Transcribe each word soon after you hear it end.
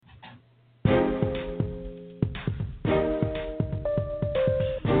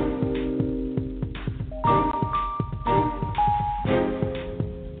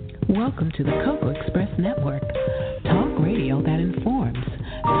welcome to the Cocoa Express Network. Talk radio that informs.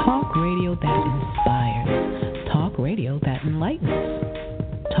 Talk radio that inspires. Talk radio that enlightens.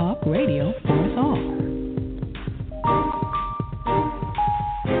 Talk radio for us all.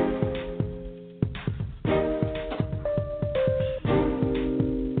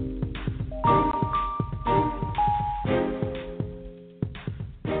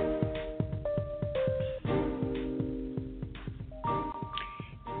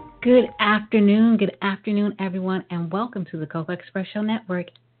 Good afternoon, everyone, and welcome to the Cocoa Express Show Network.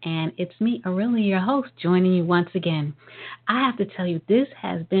 And it's me, Aurelia, your host, joining you once again. I have to tell you, this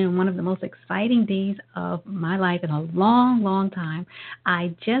has been one of the most exciting days of my life in a long, long time.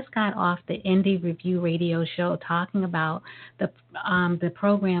 I just got off the Indie Review radio show talking about the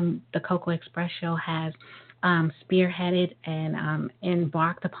program the Cocoa Express Show has spearheaded and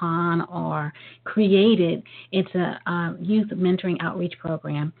embarked upon or created. It's a youth mentoring outreach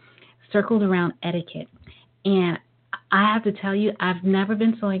program circled around etiquette. And I have to tell you, I've never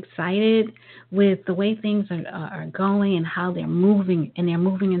been so excited with the way things are going and how they're moving, and they're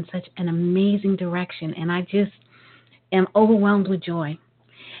moving in such an amazing direction. And I just am overwhelmed with joy.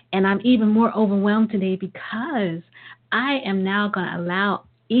 And I'm even more overwhelmed today because I am now going to allow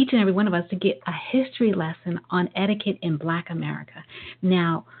each and every one of us to get a history lesson on etiquette in Black America.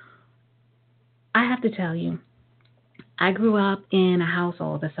 Now, I have to tell you, I grew up in a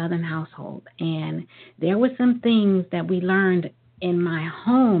household, a Southern household, and there were some things that we learned in my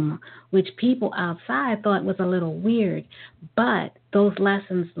home which people outside thought was a little weird. But those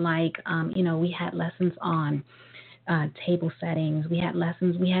lessons, like, we had lessons on table settings. We had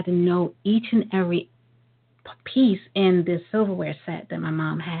lessons. We had to know each and every piece in this silverware set that my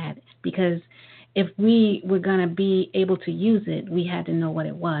mom had, because if we were going to be able to use it, we had to know what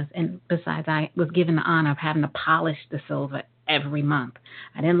it was. And besides, I was given the honor of having to polish the silver every month.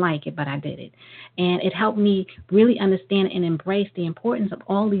 I didn't like it, but I did it. And it helped me really understand and embrace the importance of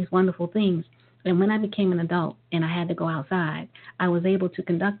all these wonderful things. And when I became an adult and I had to go outside, I was able to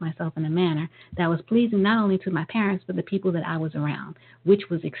conduct myself in a manner that was pleasing not only to my parents, but the people that I was around, which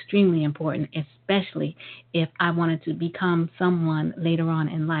was extremely important, especially if I wanted to become someone later on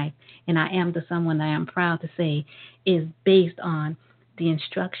in life. And I am the someone that I am proud to say is based on the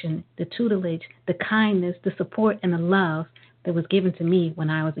instruction, the tutelage, the kindness, the support, and the love that was given to me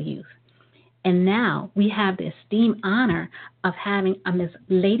when I was a youth. And now we have the esteemed honor of having a Miss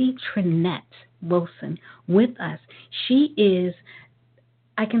Lady Trenette Wilson with us. She is,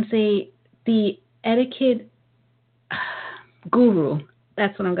 I can say, the etiquette guru.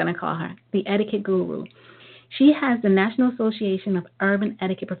 That's what I'm going to call her, the etiquette guru. She has the National Association of Urban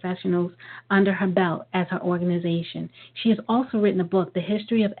Etiquette Professionals under her belt as her organization. She has also written a book, The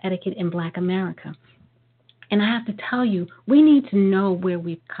History of Etiquette in Black America. And I have to tell you, we need to know where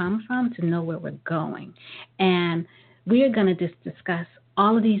we've come from to know where we're going. And we are going to just discuss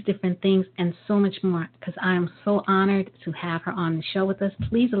all of these different things and so much more, because I am so honored to have her on the show with us.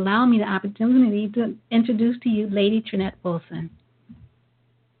 Please allow me the opportunity to introduce to you Lady Trenette Wilson.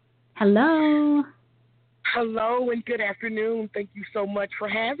 Hello. Hello and good afternoon. Thank you so much for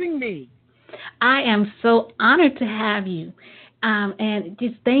having me. I am so honored to have you. And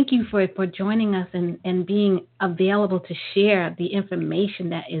just thank you for joining us and being available to share the information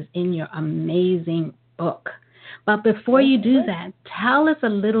that is in your amazing book. But before you do that, tell us a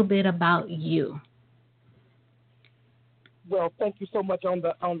little bit about you. Well, thank you so much on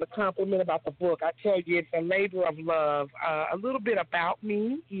the compliment about the book. I tell you, it's a labor of love. A little bit about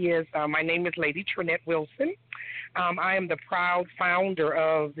me is my name is Lady Trenette Wilson. I am the proud founder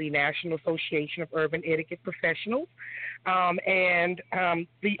of the National Association of Urban Etiquette Professionals, and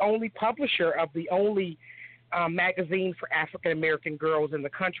the only publisher of the only magazine for African American girls in the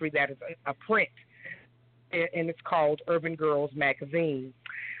country that is a print, and it's called Urban Girls Magazine.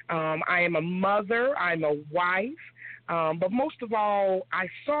 I am a mother. I'm a wife. But most of all, I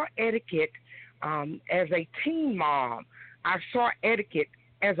saw etiquette as a teen mom. I saw etiquette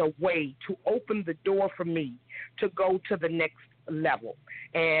as a way to open the door for me to go to the next level.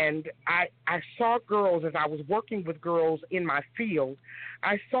 And I saw girls, as I was working with girls in my field,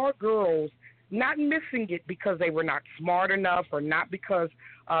 I saw girls not missing it because they were not smart enough or not because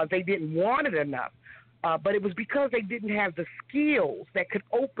they didn't want it enough. But it was because they didn't have the skills that could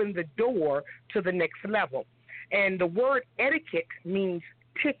open the door to the next level. And the word etiquette means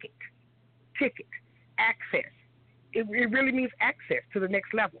ticket, access. It really means access to the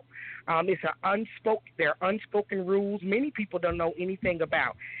next level. There are unspoken rules many people don't know anything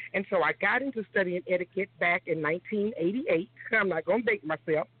about. And so I got into studying etiquette back in 1988. I'm not going to date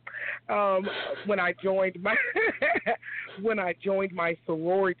myself. When I joined my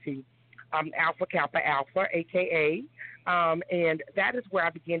sorority, Alpha Kappa Alpha, AKA. And that is where I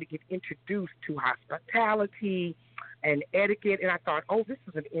began to get introduced to hospitality and etiquette. And I thought, oh, this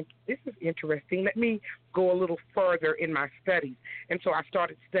is interesting. Let me go a little further in my studies. And so I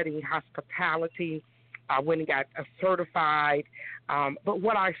started studying hospitality. I went and got certified. But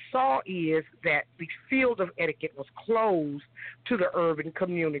what I saw is that the field of etiquette was closed to the urban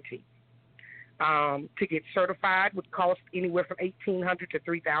community. To get certified would cost anywhere from $1,800 to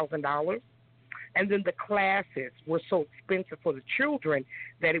 $3,000. And then the classes were so expensive for the children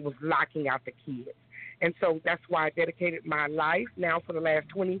that it was locking out the kids. And so that's why I dedicated my life now for the last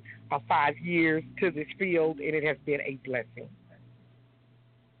 25 years to this field, and it has been a blessing.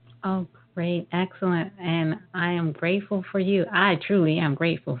 Oh, great. Excellent. And I am grateful for you. I truly am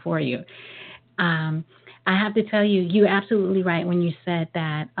grateful for you. I have to tell you, you're absolutely right when you said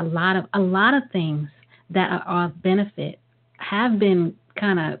that a lot of things that are of benefit have been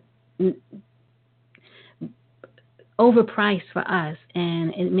kind of overpriced for us,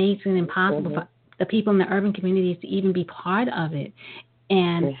 and it makes it impossible for the people in the urban communities to even be part of it.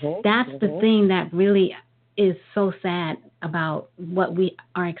 And that's the thing that really is so sad about what we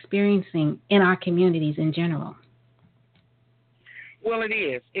are experiencing in our communities in general. Well, it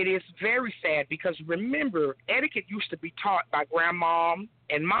is. It is very sad because, remember, etiquette used to be taught by grandma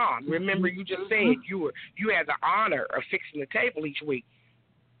and mom. Remember, you just said you had the honor of fixing the table each week.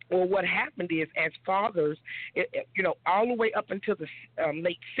 Well, what happened is, as fathers, all the way up until the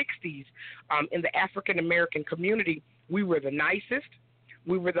late 60s, in the African-American community, we were the nicest.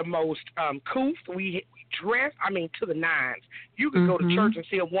 We were the most couth. We dressed, to the nines. You could go to church and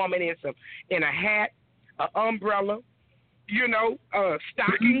see a woman in a hat, an umbrella,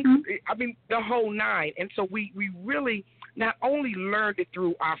 stockings. The whole nine. And so we really not only learned it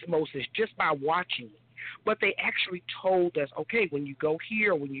through osmosis just by watching it, but they actually told us, okay, when you go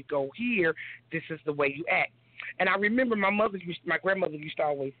here, this is the way you act. And I remember my grandmother used to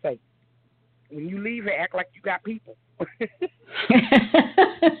always say, when you leave here, act like you got people.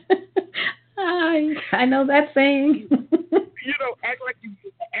 I know that saying. Act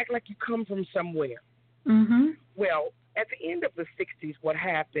like you come from somewhere. Well, at the end of the 60s, what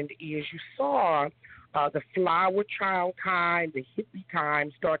happened is you saw the flower child time, the hippie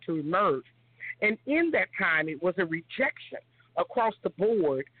time start to emerge. And in that time, it was a rejection across the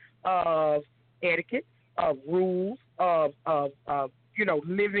board of etiquette, of rules, of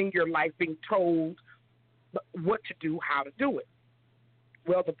living your life, being told what to do, how to do it.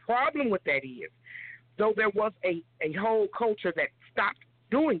 Well, the problem with that is, though there was a whole culture that stopped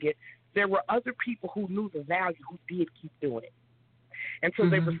doing it, there were other people who knew the value who did keep doing it. And so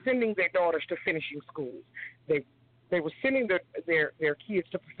they were sending their daughters to finishing schools. They were sending their kids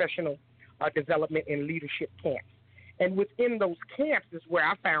to professional development and leadership camps. And within those camps is where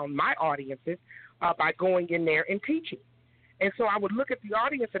I found my audiences by going in there and teaching. And so I would look at the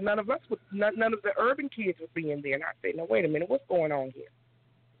audience, and none of the urban kids would be in there. And I'd say, no, wait a minute, what's going on here?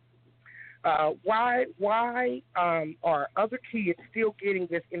 Why are other kids still getting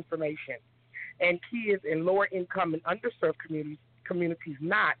this information, and kids in lower income and underserved communities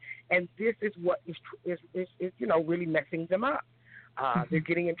not? And this is what is really messing them up. They're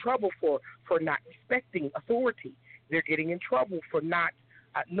getting in trouble for not respecting authority. They're getting in trouble for not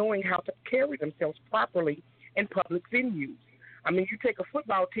knowing how to carry themselves properly in public venues. You take a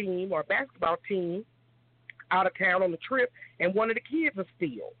football team or a basketball team out of town on a trip, and one of the kids will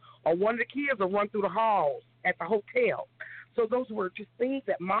steal, or one of the kids will run through the halls at the hotel. So those were just things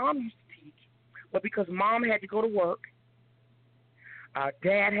that mom used to teach, but because mom had to go to work,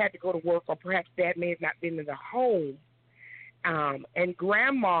 dad had to go to work, or perhaps dad may have not been in the home, and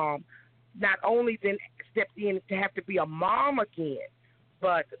grandma not only then stepped in to have to be a mom again,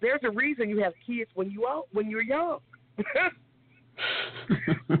 but there's a reason you have kids when you're young.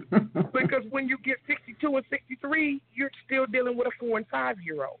 Because when you get 62 and 63, you're still dealing with a 4 and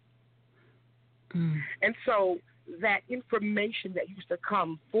 5-year-old. And so that information that used to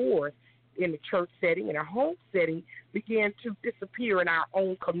come forth in the church setting, in a home setting, began to disappear in our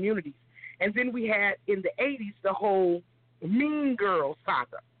own communities. And then we had, in the 80s, the whole Mean Girl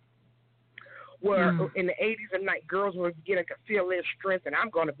saga, where in the 80s and 90s, girls were beginning to feel their strength, and I'm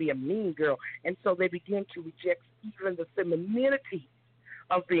going to be a mean girl. And so they began to reject even the femininity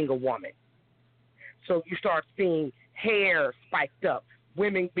of being a woman. So you start seeing hair spiked up,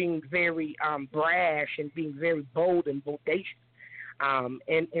 women being very brash and being very bold and bodacious.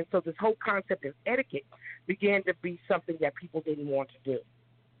 And so this whole concept of etiquette began to be something that people didn't want to do.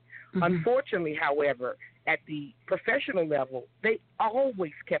 Unfortunately, however, at the professional level, they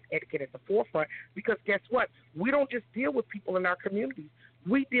always kept etiquette at the forefront because guess what? We don't just deal with people in our communities.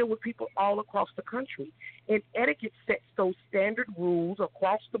 We deal with people all across the country. And etiquette sets those standard rules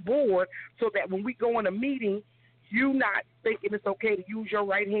across the board so that when we go in a meeting, you not thinking it's okay to use your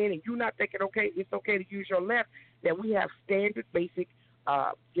right hand and you not thinking it's okay to use your left, that we have standard basic,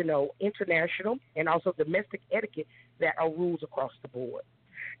 international and also domestic etiquette that are rules across the board.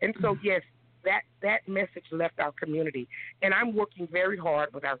 And so, yes, that message left our community. And I'm working very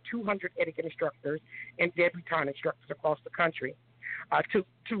hard with our 200 etiquette instructors and debutante instructors across the country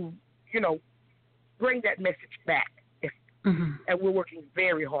to bring that message back. And we're working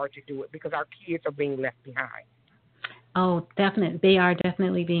very hard to do it because our kids are being left behind. Oh, definitely. They are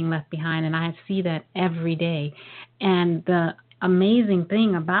definitely being left behind, and I see that every day. And the amazing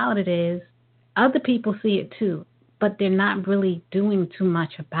thing about it is other people see it too, but they're not really doing too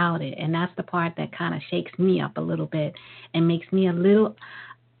much about it. And that's the part that kind of shakes me up a little bit and makes me a little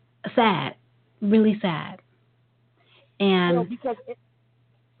sad, really sad. And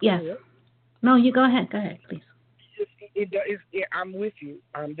yes. No, you go ahead. Go ahead, please. I'm with you.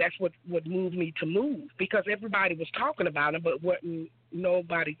 That's what moved me to move because everybody was talking about it, but wasn't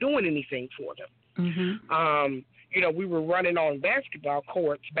nobody doing anything for them. We were running on basketball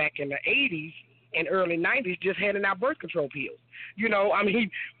courts back in the 80s and early 90s just handing out birth control pills.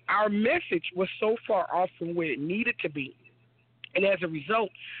 Our message was so far off from where it needed to be. And as a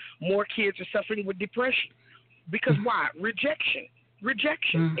result, more kids are suffering with depression. Because why? Rejection.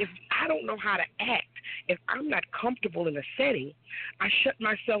 If I don't know how to act, if I'm not comfortable in a setting, I shut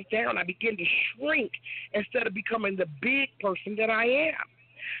myself down. I begin to shrink instead of becoming the big person that I am.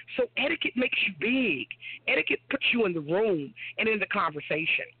 So etiquette makes you big. Etiquette puts you in the room and in the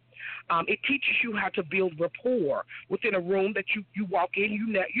conversation. It teaches you how to build rapport within a room that you walk in.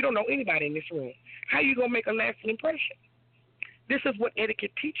 You don't know anybody in this room. How are you going to make a lasting impression? This is what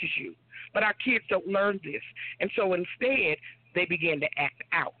etiquette teaches you. But our kids don't learn this. And so instead, they begin to act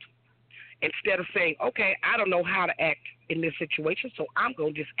out. Instead of saying, okay, I don't know how to act in this situation, so I'm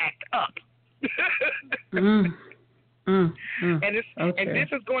going to just act up. And this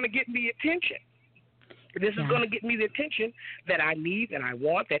is going to get me attention. This is going to get me the attention that I need, that I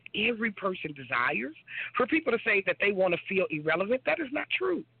want, that every person desires. For people to say that they want to feel irrelevant, that is not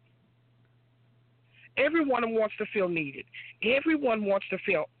true. Everyone wants to feel needed. Everyone wants to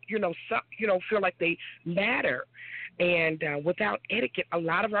feel, feel like they matter. And without etiquette, a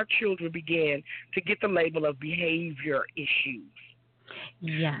lot of our children begin to get the label of behavior issues.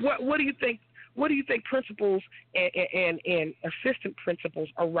 Yeah. What do you think? What do you think principals and assistant principals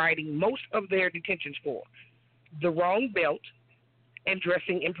are writing most of their detentions for? The wrong belt and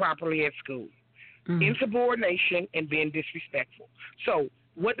dressing improperly at school, insubordination and being disrespectful. So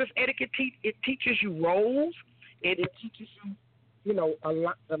what does etiquette teach? It teaches you roles, and it teaches you,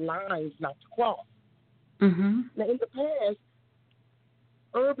 the lines not to cross. Now, in the past,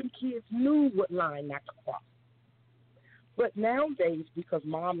 urban kids knew what line not to cross. But nowadays, because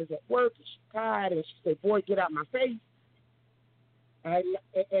mom is at work and she's tired and she say, boy, get out my face. And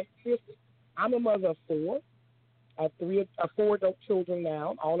listen, I'm a mother of four. I have four adult children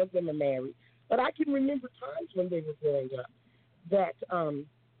now. All of them are married. But I can remember times when they were growing up that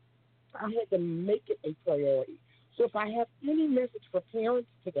I had to make it a priority. So if I have any message for parents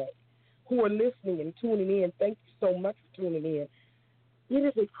today who are listening and tuning in, thank you so much for tuning in. It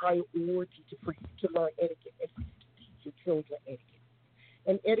is a priority for you to learn etiquette and for you to teach your children etiquette.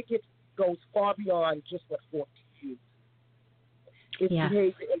 And etiquette goes far beyond just what fork to use. It's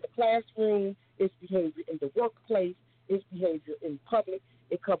behavior in the classroom, it's behavior in the workplace, it's behavior in public.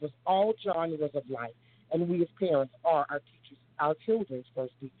 It covers all genres of life. And we as parents are our teachers, our children's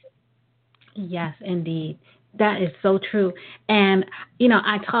first teacher. Yes, indeed. That is so true. And,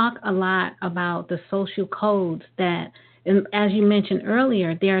 I talk a lot about the social codes that, and as you mentioned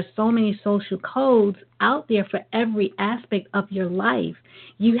earlier, there are so many social codes out there for every aspect of your life.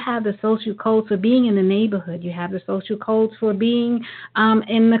 You have the social codes for being in the neighborhood. You have the social codes for being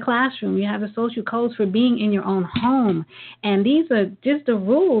in the classroom. You have the social codes for being in your own home. And these are just the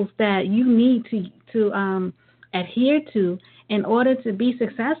rules that you need to adhere to in order to be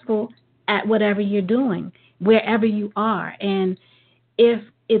successful at whatever you're doing, wherever you are. And if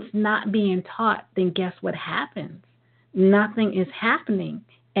it's not being taught, then guess what happens? Nothing is happening,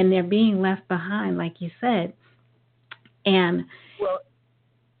 and they're being left behind, like you said. And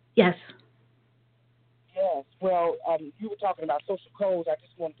yes. Well, you were talking about social codes. I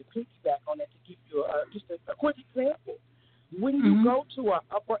just wanted to piggyback on that to give you just a quick example. When you go to an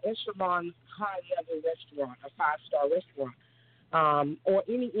upper echelon, high-level restaurant, a five-star restaurant, or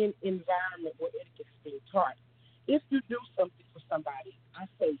any environment where etiquette is being taught, if you do something for somebody, I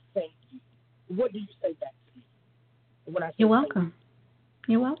say thank you. What do you say back to me? When I say you're welcome.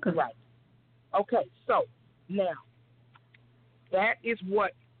 You're welcome. Right. Okay, so now that is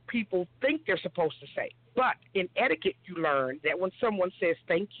what people think they're supposed to say. But in etiquette, you learn that when someone says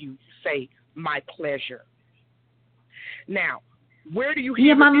thank you, you say my pleasure. Now, where do you hear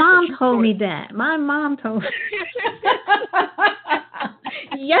Yeah, my the mom difference? told me that. My mom told me.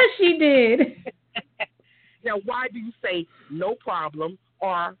 Yes, she did. Now, why do you say no problem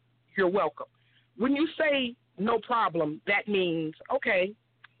or you're welcome? When you say no problem, that means, okay,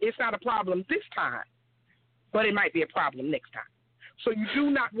 it's not a problem this time, but it might be a problem next time. So you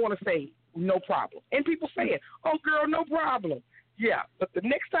do not want to say no problem. And people say it, oh, girl, no problem. Yeah, but the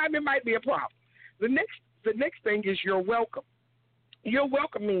next time it might be a problem. The next thing is you're welcome. You're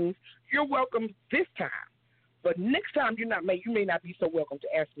welcome means you're welcome this time, but next time you may not be so welcome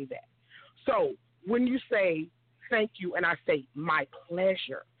to ask me that. So when you say thank you and I say my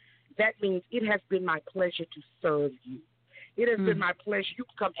pleasure, that means it has been my pleasure to serve you. It has been my pleasure. You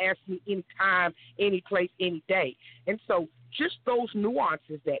can come ask me anytime, any place, any day. And so just those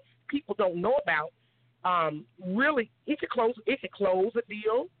nuances that people don't know about, really, it could close a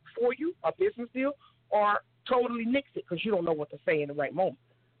deal for you, a business deal, or totally nix it because you don't know what to say in the right moment.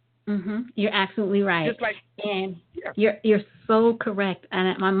 You're absolutely right. Just like, and you're so correct.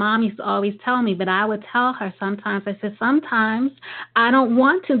 And my mom used to always tell me, but I would tell her sometimes, I said, sometimes I don't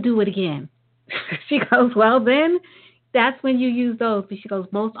want to do it again. She goes, well, then that's when you use those. But she goes,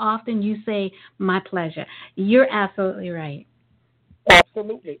 most often you say my pleasure. You're absolutely right.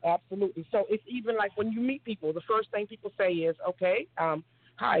 Absolutely, absolutely. So it's even like when you meet people, the first thing people say is, okay,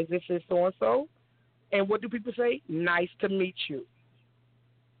 hi, this is so-and-so. And what do people say? Nice to meet you.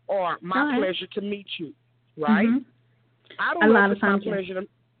 Or my pleasure to meet you, right? I don't know if it's my pleasure to,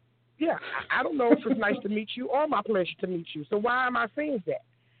 I don't know if it's nice to meet you or my pleasure to meet you. So why am I saying that?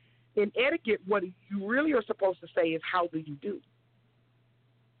 In etiquette, what you really are supposed to say is, how do you do?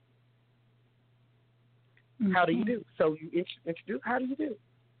 How do you do? So you introduce, how do you do?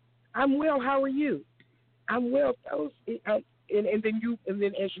 I'm well, how are you? I'm well. And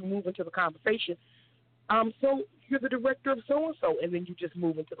then as you move into the conversation, so you're the director of so-and-so, and then you just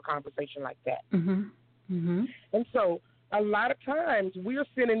move into the conversation like that. And so a lot of times we're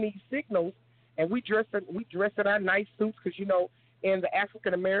sending these signals, and we dress in our nice suits because, in the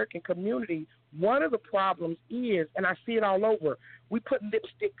African-American community, one of the problems is, and I see it all over, we put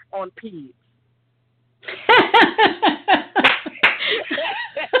lipstick on pigs.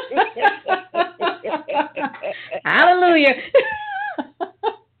 Hallelujah.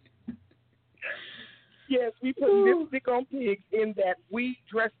 Yes, we put lipstick on pigs in that we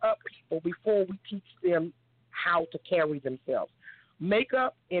dress up people before we teach them how to carry themselves.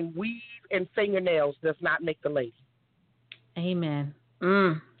 Makeup and weave and fingernails does not make the lady. Amen.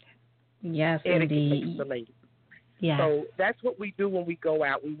 Yes, Etiquette indeed. makes the lady. Yeah. So that's what we do when we go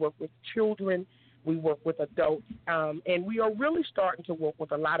out. We work with children. We work with adults. And we are really starting to work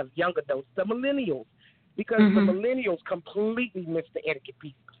with a lot of young adults, the millennials, because the millennials completely miss the etiquette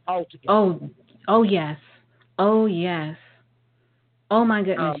piece altogether. Oh, yes. Oh, yes. Oh, my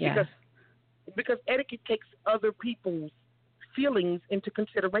goodness, yes. Because etiquette takes other people's feelings into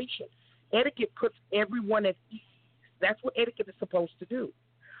consideration. Etiquette puts everyone at ease. That's what etiquette is supposed to do.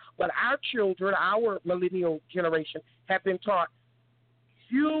 But our children, our millennial generation, have been taught,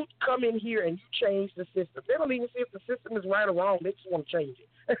 you come in here and you change the system. They don't even see if the system is right or wrong. They just want to change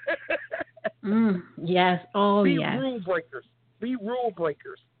it. Yes. Oh, yes. Be rule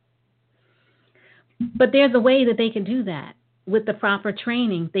breakers. But there's a way that they can do that with the proper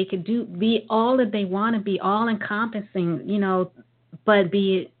training. They could be all that they want to be, all encompassing, but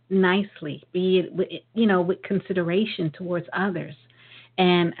be it nicely, be it with consideration towards others,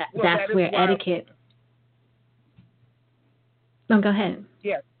 and that's where etiquette. No, go ahead.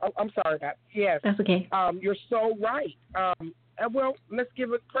 Yes, I'm sorry about that. Yes, that's okay. You're so right. Well, let's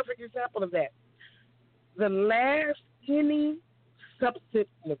give a perfect example of that. The last any substantive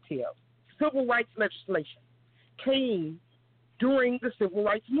civil rights legislation came during the civil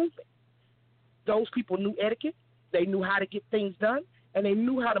rights movement. Those people knew etiquette, they knew how to get things done, and they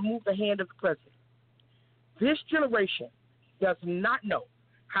knew how to move the hand of the president. This generation does not know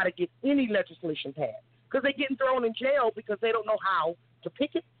how to get any legislation passed because they're getting thrown in jail because they don't know how to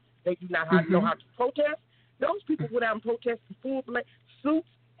picket. They do not know how to protest. Those people went out and protested in full black suits,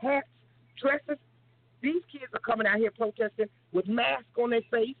 hats, dresses. These kids are coming out here protesting with masks on their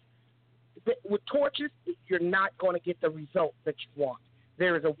face, with torches. You're not going to get the result that you want.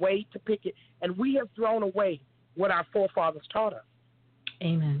 There is a way to pick it, and we have thrown away what our forefathers taught us.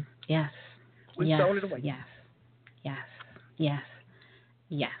 Amen. Yes. We've thrown it away. Yes. Yes. Yes.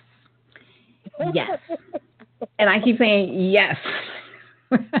 Yes. Yes. And I keep saying yes.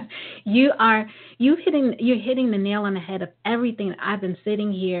 you're hitting the nail on the head of everything that I've been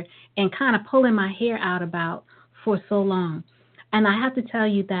sitting here and kind of pulling my hair out about for so long. And I have to tell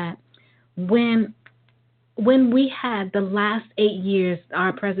you that when we had the last 8 years,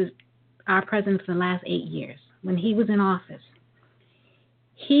 our president for the last 8 years, when he was in office,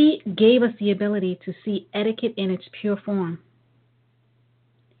 he gave us the ability to see etiquette in its pure form.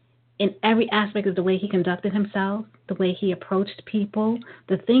 In every aspect of the way he conducted himself, the way he approached people,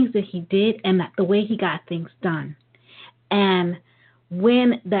 the things that he did, and the way he got things done. And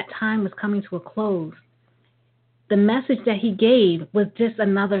when that time was coming to a close, the message that he gave was just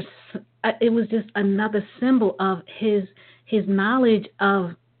another. It was just another symbol of his knowledge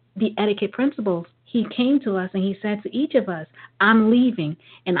of the etiquette principles. He came to us and he said to each of us, "I'm leaving,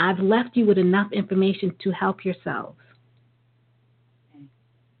 and I've left you with enough information to help yourselves."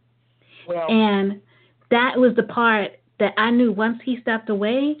 Well, and that was the part that I knew once he stepped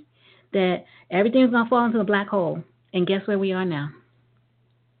away that everything was going to fall into a black hole. And guess where we are now?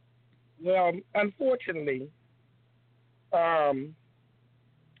 Well, unfortunately, around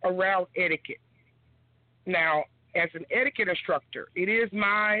etiquette. Now, as an etiquette instructor,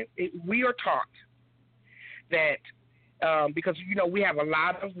 we are taught that because, we have a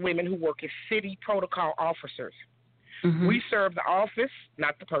lot of women who work as city protocol officers. Mm-hmm. We serve the office,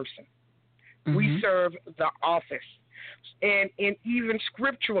 not the person. Mm-hmm. We serve the office. And even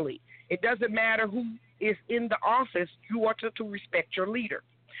scripturally, it doesn't matter who is in the office, you are to respect your leader.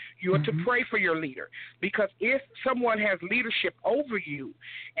 You are mm-hmm. to pray for your leader. Because if someone has leadership over you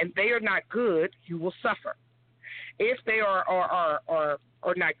and they are not good, you will suffer. If they are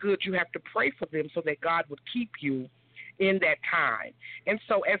not good, you have to pray for them so that God would keep you in that time. And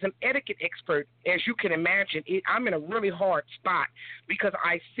so as an etiquette expert, as you can imagine, I'm in a really hard spot because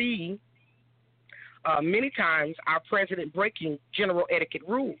I see many times our president breaking general etiquette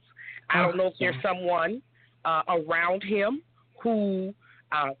rules. I don't know if there's someone around him who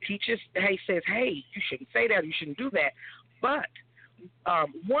says, hey, you shouldn't say that, you shouldn't do that. But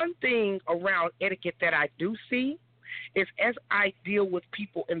one thing around etiquette that I do see is as I deal with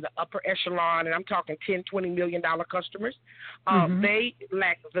people in the upper echelon, and I'm talking $10, $20 million customers, mm-hmm. they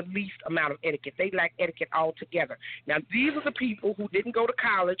lack the least amount of etiquette. They lack etiquette altogether. Now, these are the people who didn't go to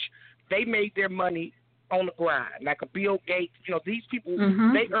college. They made their money on the grind, like a Bill Gates. These people,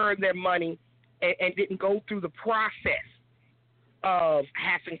 mm-hmm. they earned their money and didn't go through the process of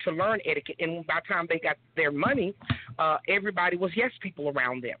having to learn etiquette. And by the time they got their money, everybody was yes people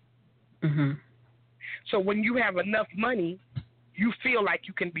around them. Mm-hmm. So when you have enough money, you feel like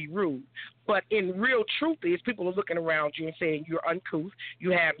you can be rude. But in real truth is people are looking around you and saying you're uncouth,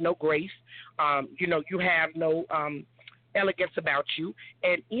 you have no grace, you have no elegance about you.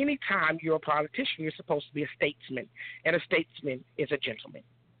 And anytime you're a politician, you're supposed to be a statesman, and a statesman is a gentleman.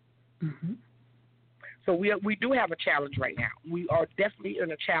 Mm-hmm. So we do have a challenge right now. We are definitely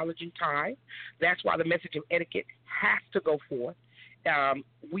in a challenging time. That's why the message of etiquette has to go forth.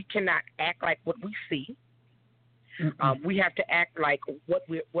 We cannot act like what we see. We have to act like what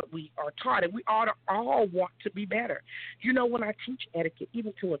we are taught, and we ought to all want to be better. When I teach etiquette,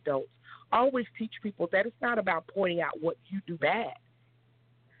 even to adults, I always teach people that it's not about pointing out what you do bad.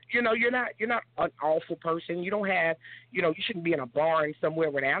 You're not an awful person. You don't have, you shouldn't be in a barn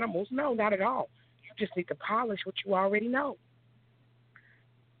somewhere with animals. No, not at all. You just need to polish what you already know.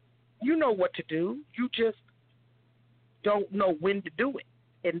 You know what to do. You just don't know when to do it.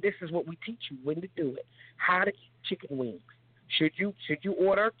 And this is what we teach you, when to do it. How to eat chicken wings. Should you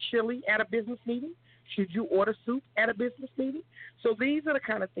order chili at a business meeting? Should you order soup at a business meeting? So these are the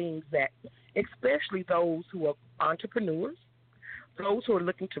kind of things that, especially those who are entrepreneurs, those who are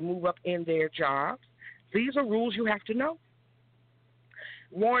looking to move up in their jobs, these are rules you have to know.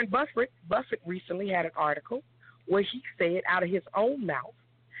 Warren Buffett recently had an article where he said out of his own mouth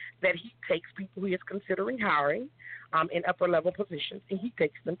that he takes people he is considering hiring in upper-level positions, and he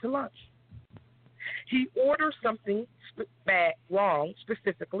takes them to lunch. He orders something wrong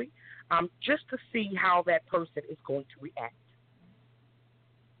specifically just to see how that person is going to react.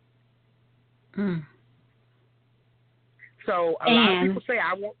 So a lot of people say,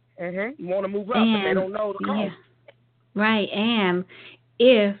 I want to move up, but they don't know the cost. Yeah. Right, and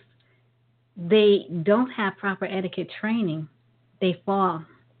if they don't have proper etiquette training, they fall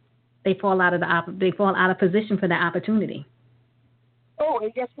out of position for that opportunity. Oh,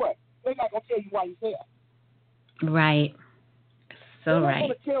 and guess what? They're not gonna tell you why you're there. Right. So they're right. They're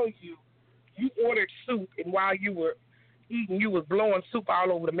not gonna tell you ordered soup, and while you were eating, you was blowing soup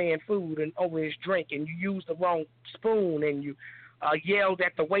all over the man's food and over his drink, and you used the wrong spoon, and you yelled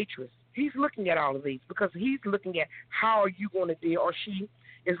at the waitress. He's looking at all of these because he's looking at how are you going to deal, or she,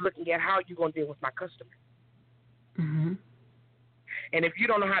 is looking at how you're going to deal with my customer. Mm-hmm. And if you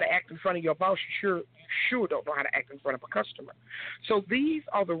don't know how to act in front of your boss, you sure don't know how to act in front of a customer. So these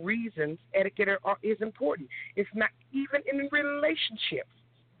are the reasons etiquette is important. It's not even in relationships.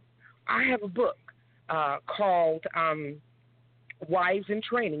 I have a book called Wives in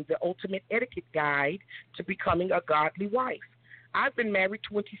Training, The Ultimate Etiquette Guide to Becoming a Godly Wife. I've been married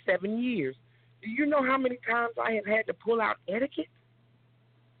 27 years. Do you know how many times I have had to pull out etiquette?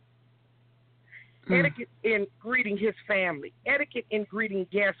 Etiquette in greeting his family. Etiquette in greeting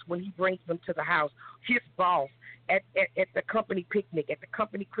guests when he brings them to the house. His boss at the company picnic, at the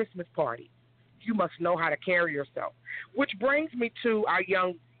company Christmas party. You must know how to carry yourself. Which brings me to our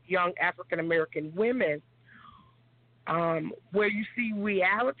young African-American women, where you see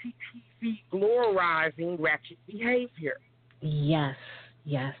reality TV glorifying ratchet behavior. Yes,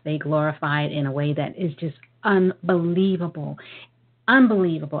 they glorify it in a way that is just unbelievable.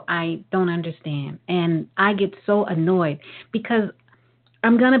 Unbelievable. I don't understand. And I get so annoyed because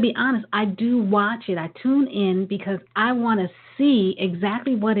I'm going to be honest, I do watch it. I tune in because I want to see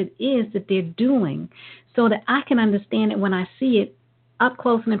exactly what it is that they're doing so that I can understand it when I see it up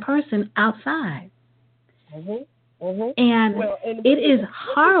close and in person outside. Mm-hmm. Mm-hmm. And it is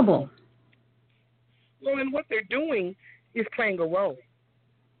horrible. Well, and what they're doing is playing a role.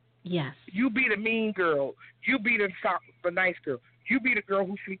 Yes. You be the mean girl. You be the nice girl. You be the girl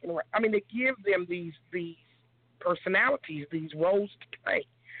who's sleeping around. I mean, they give them these personalities, these roles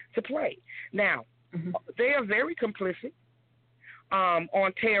to play. Now, they are very complicit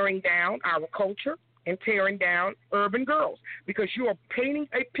on tearing down our culture and tearing down urban girls because you are painting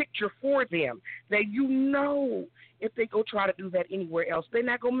a picture for them that you know if they go try to do that anywhere else, they're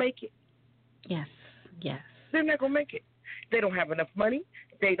not going to make it. Yes. They're not going to make it. They don't have enough money.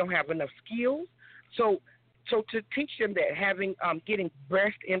 They don't have enough skills. So to teach them that getting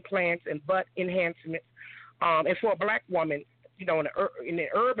breast implants and butt enhancements, and for a black woman, in the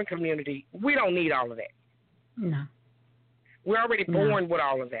urban community, we don't need all of that. No. We're already born with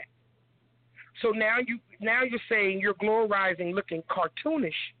all of that. So now you're saying you're glorifying looking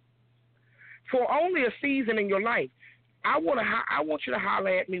cartoonish for only a season in your life. I want you to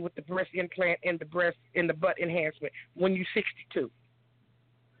holler at me with the breast implant and the butt enhancement when you're 62.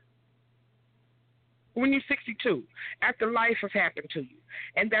 When you're 62, after life has happened to you.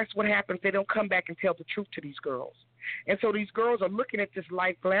 And that's what happens. They don't come back and tell the truth to these girls. And so these girls are looking at this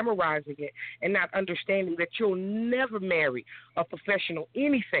life, glamorizing it, and not understanding that you'll never marry a professional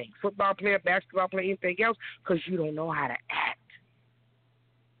anything, football player, basketball player, anything else, because you don't know how to act.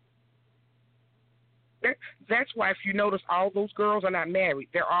 That's why if you notice, all those girls are not married.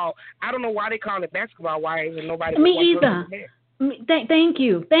 They're all, I don't know why they call it basketball wives and nobody. Me either. Thank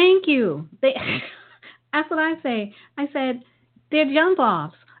you. That's what I say. I said they're jump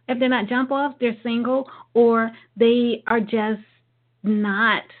offs. If they're not jump offs, they're single or they are just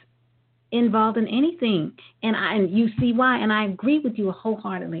not involved in anything. And you see why. And I agree with you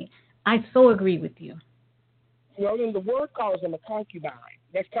wholeheartedly. I so agree with you. Well, then the word calls them a concubine.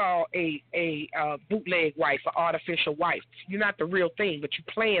 That's called a bootleg wife, an artificial wife. You're not the real thing, but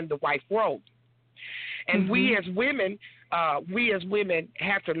you're playing the wife role. And we as women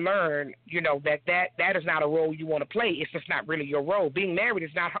have to learn, that is not a role you want to play. It's just not really your role. Being married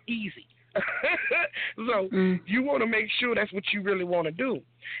is not easy. So you want to make sure that's what you really want to do.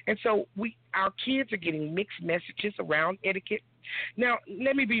 And so our kids are getting mixed messages around etiquette. Now,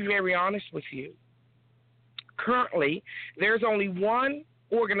 let me be very honest with you. Currently, there's only one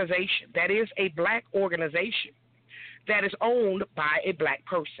organization that is a black organization that is owned by a black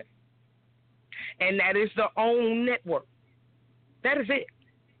person. And that is the OWN network. That is it.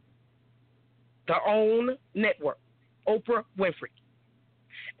 The OWN network. Oprah Winfrey.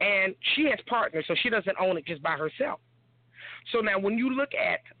 And she has partners, so she doesn't own it just by herself. So now when you look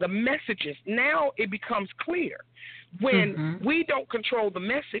at the messages, now it becomes clear. When we don't control the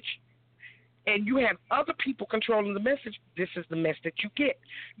message and you have other people controlling the message, this is the message that you get.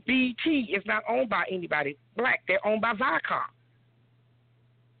 BET is not owned by anybody black. They're owned by Viacom.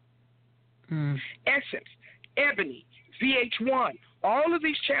 Essence, Ebony, VH1, all of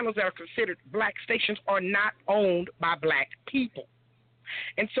these channels that are considered black stations are not owned by black people.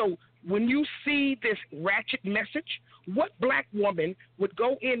 And so when you see this ratchet message, what black woman would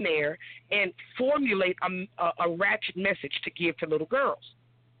go in there and formulate a ratchet message to give to little girls?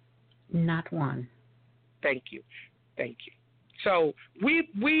 Not one. Thank you. So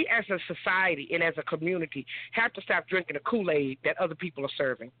we as a society and as a community have to stop drinking the Kool-Aid that other people are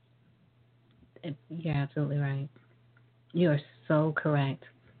serving. You're absolutely right. You're so correct.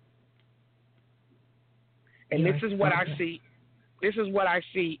 And this is what I see. This is what I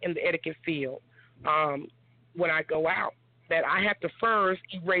see in the etiquette field when I go out, that I have to first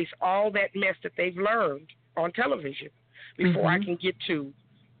erase all that mess that they've learned on television before I can get to,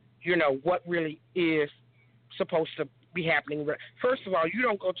 what really is supposed to be happening. First of all, you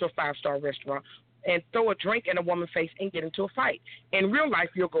don't go to a 5-star restaurant and throw a drink in a woman's face and get into a fight. In real life,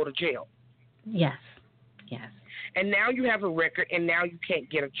 you'll go to jail. Yes. And now you have a record, and now you can't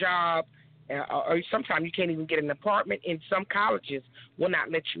get a job, or sometimes you can't even get an apartment. And some colleges will not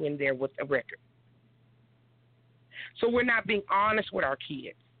let you in there with a record. So we're not being honest with our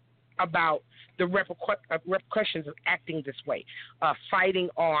kids about the repercussions of acting this way, fighting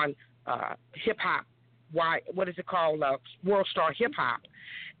on hip-hop. What is it called? World Star Hip Hop,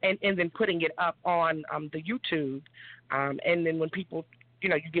 and then putting it up on the YouTube. And then when people, you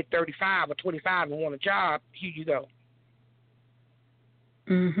get 35 or 25 and want a job, here you go.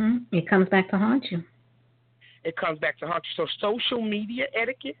 It comes back to haunt you. It comes back to haunt you. So social media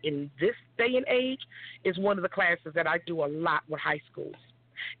etiquette in this day and age is one of the classes that I do a lot with high schools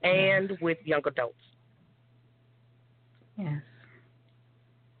and with young adults.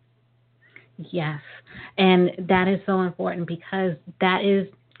 Yes. And that is so important because that is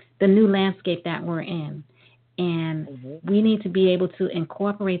the new landscape that we're in. And we need to be able to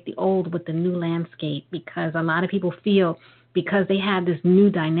incorporate the old with the new landscape, because a lot of people feel because they have this new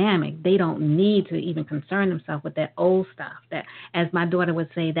dynamic, they don't need to even concern themselves with that old stuff, that, as my daughter would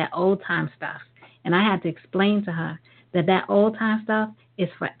say, that old time stuff. And I had to explain to her that old time stuff is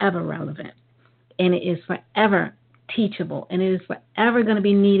forever relevant, and it is forever teachable, and it is forever going to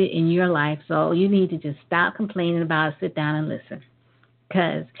be needed in your life. So you need to just stop complaining about it, sit down and listen,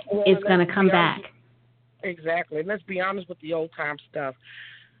 because it's going to come back. Exactly. Let's be honest with the old time stuff.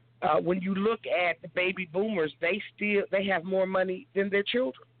 When you look at the baby boomers, they have more money than their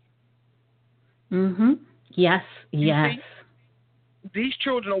children. Yes. See, these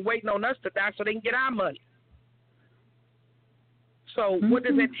children are waiting on us to die so they can get our money. So what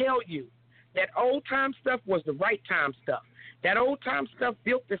does that tell you? That old time stuff was the right time stuff. That old time stuff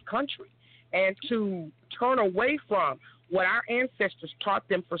built this country. And to turn away from what our ancestors taught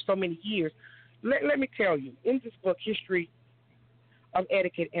them for so many years, let me tell you, in this book, History of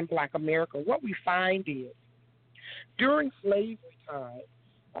Etiquette in Black America, what we find is during slavery time,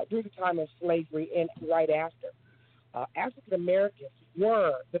 during the time of slavery and right after, African Americans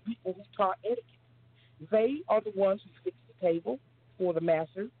were the people who taught etiquette. They are the ones who fixed the table for the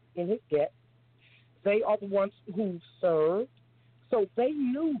master in his guests. They are the ones who served. So they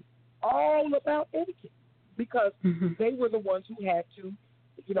knew all about etiquette because they were the ones who had to,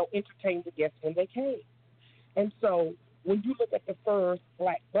 entertain the guests when they came. And so when you look at the first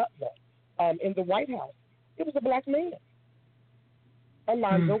black butler in the White House, it was a black man,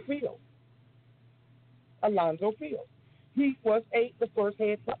 Alonzo Field. He was the first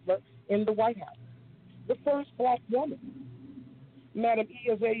head butler in the White House. The first black woman, Madam E.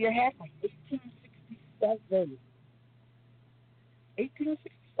 Azalea Hackman, 1867.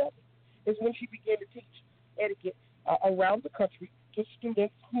 1867 is when she began to teach etiquette around the country to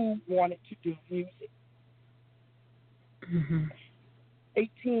students who wanted to do music.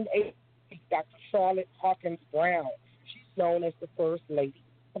 1880, Dr. Charlotte Hawkins Brown. She's known as the First Lady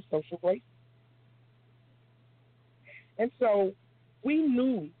of Social Grace. And so we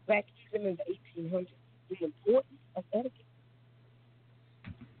knew back even in the 1800s the importance of etiquette.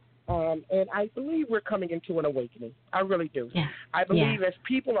 And I believe we're coming into an awakening. I really do. Yeah. I believe as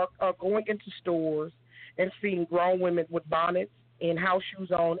people are going into stores and seeing grown women with bonnets and house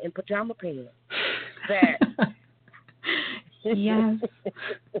shoes on and pajama pants, that yes,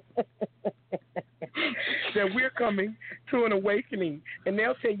 that we're coming to an awakening. And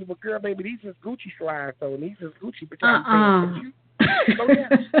they'll tell you, well, girl, baby, these is Gucci slides, though, and these is Gucci pajama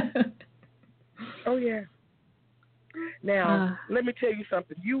pants. Oh, yeah. Now, let me tell you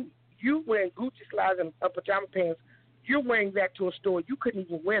something. You wearing Gucci slides and pajama pants, you're wearing that to a store. You couldn't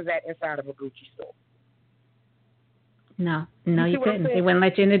even wear that inside of a Gucci store. No, you couldn't. They wouldn't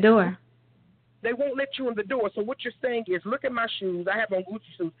let you in the door. They won't let you in the door. So what you're saying is, look at my shoes. I have on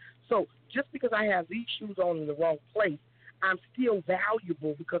Gucci shoes. So just because I have these shoes on in the wrong place, I'm still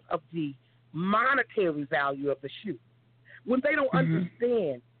valuable because of the monetary value of the shoe. When they don't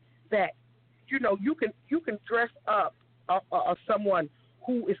understand that, you can dress up someone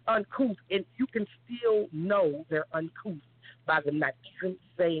who is uncouth, and you can still know they're uncouth by them not even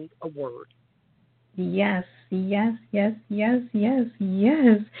saying a word. Yes. It's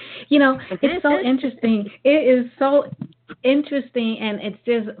so interesting. It is so interesting, and it's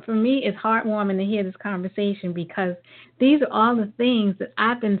just, for me, it's heartwarming to hear this conversation, because these are all the things that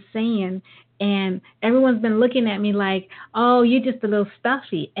I've been saying And everyone's been looking at me like, oh, you're just a little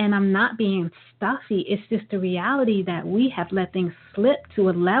stuffy. And I'm not being stuffy. It's just the reality that we have let things slip to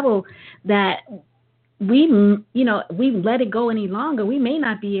a level that we let it go any longer. We may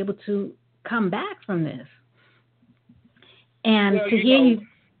not be able to come back from this. And to hear you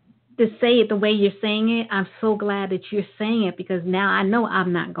to say it the way you're saying it, I'm so glad that you're saying it, because now I know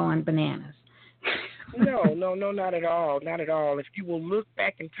I'm not going bananas. No, not at all, not at all. If you will look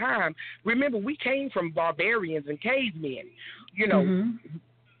back in time, remember we came from barbarians and cavemen,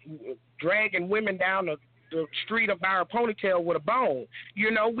 dragging women down the street by a ponytail with a bone.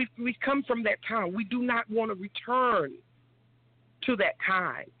 We come from that time. We do not want to return to that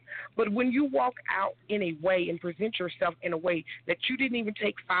time. But when you walk out in a way and present yourself in a way that you didn't even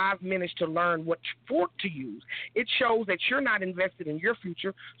take 5 minutes to learn what fork to use, it shows that you're not invested in your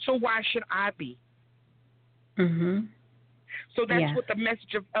future, so why should I be? Mm-hmm. So that's what the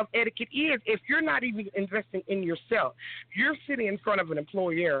message of etiquette is. If you're not even investing in yourself, you're sitting in front of an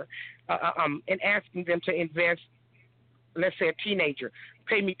employer and asking them to invest, let's say a teenager,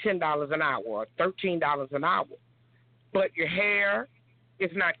 pay me $10 an hour or $13 an hour. But your hair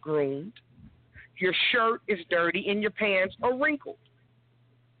is not groomed, your shirt is dirty, and your pants are wrinkled.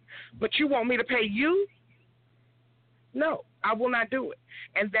 But you want me to pay you? No, I will not do it.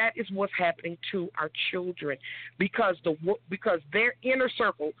 And that is what's happening to our children, because their inner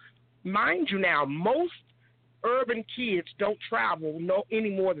circle, mind you now, most urban kids don't travel any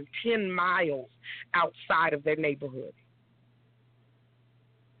more than 10 miles outside of their neighborhood.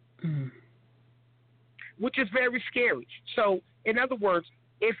 Which is very scary. So, in other words,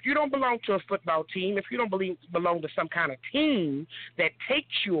 if you don't belong to a football team, if you don't belong to some kind of team that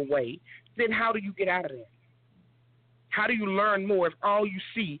takes you away, then how do you get out of there? How do you learn more if all you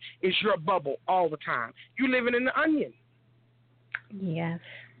see is your bubble all the time? You're living in the onion. Yes.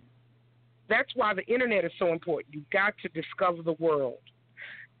 That's why the internet is so important. You've got to discover the world.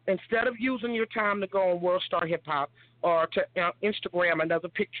 Instead of using your time to go on World Star Hip Hop or to Instagram another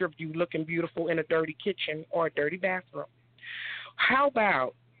picture of you looking beautiful in a dirty kitchen or a dirty bathroom, how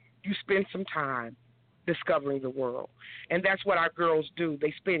about you spend some time discovering the world? And that's what our girls do.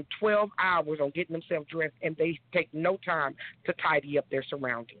 They spend 12 hours on getting themselves dressed, and they take no time to tidy up their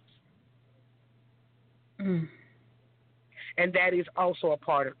surroundings. And that is also a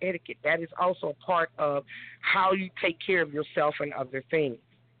part of etiquette. That is also a part of how you take care of yourself and other things.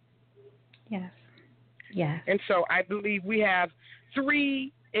 Yes. Yes. And so I believe we have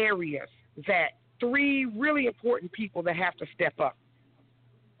 3 areas that 3 really important people that have to step up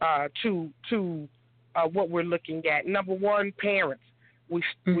to what we're looking at. Number 1, parents. We've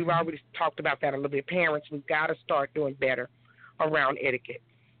already talked about that a little bit. Parents, we've got to start doing better around etiquette.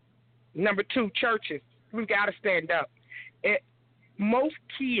 Number 2, churches. We've got to stand up. Most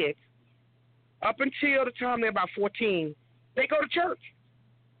kids, up until the time they're about 14, they go to church.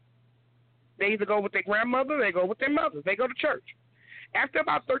 They either go with their grandmother, they go with their mother. They go to church. After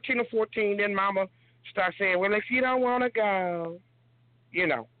about 13 or 14, then mama starts saying, well, if you don't want to go,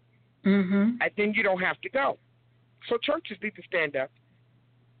 and then you don't have to go. So churches need to stand up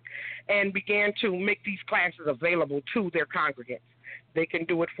and begin to make these classes available to their congregants. They can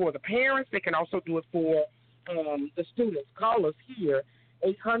do it for the parents. They can also do it for the students. Call us here,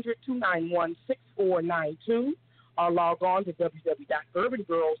 800-291-6492, or log on to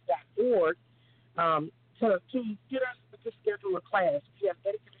www.urbangirls.org to get us to schedule a class. We have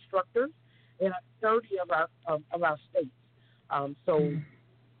etiquette instructors in 30 of our states. So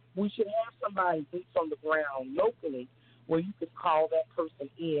we should have somebody boots on the ground locally where you could call that person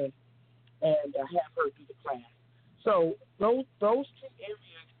in and have her do the class. So those 2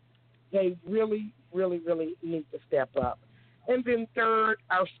 areas, they really, really, really need to step up. And then third,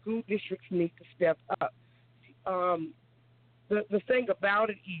 our school districts need to step up. The thing about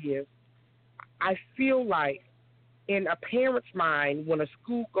it is, I feel like in a parent's mind, when a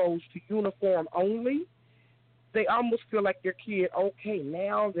school goes to uniform only, they almost feel like their kid, okay,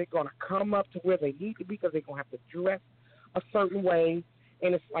 now they're going to come up to where they need to be because they're going to have to dress a certain way,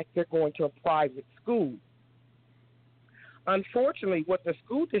 and it's like they're going to a private school. Unfortunately, what the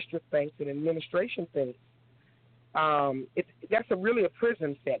school district thinks and administration thinks, that's really a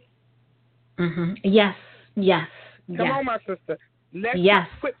prison setting. Yes. Come on, my sister. Let's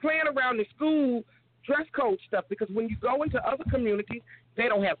quit playing around the school dress code stuff, because when you go into other communities, they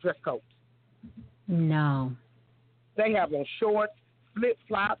don't have dress codes. No. They have on shorts,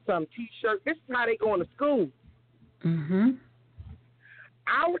 flip-flops, some T-shirts. This is how they go into school.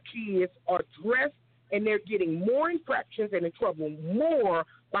 Our kids are dressed, and they're getting more infractions and in trouble more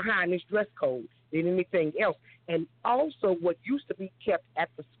behind this dress code than anything else. And also what used to be kept at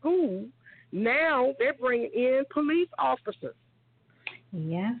the school Now they're bringing in police officers.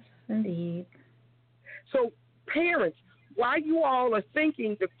 Yes, indeed. So parents, why you all are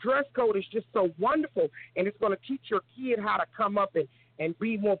thinking the dress code is just so wonderful and it's going to teach your kid how to come up and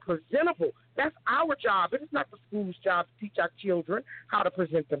be more presentable, that's our job. It is not the school's job to teach our children how to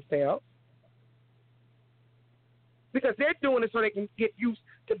present themselves. Because they're doing it so they can get used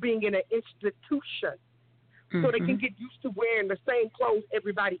to being in an institution. So they can get used to wearing the same clothes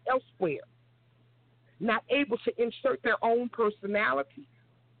everybody else wears. Not able to insert their own personality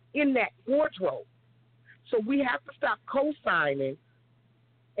in that wardrobe. So we have to stop co-signing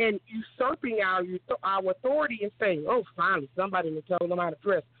and usurping our authority and saying, oh, finally, somebody told them how to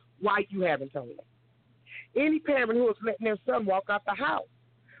dress. Why you haven't told them? Any parent who is letting their son walk out the house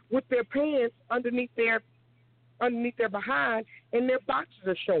with their pants underneath their behind and their boxes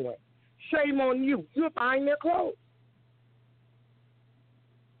are showing. Shame on you. You're buying their clothes.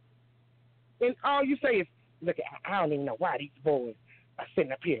 And all you say is, look, I don't even know why these boys are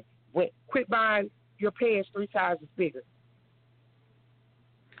sitting up here. Quit buying your pants 3 sizes bigger.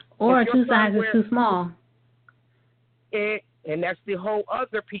 Or 2 sizes too small. And that's the whole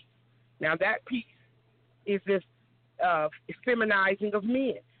other piece. Now that piece is this feminizing of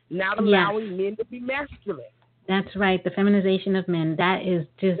men, not allowing men to be masculine. That's right, the feminization of men. That is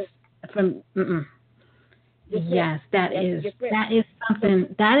just from. Yes, that is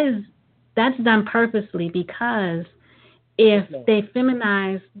something that's done purposely, because if they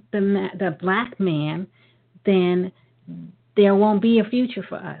feminize the black man, then there won't be a future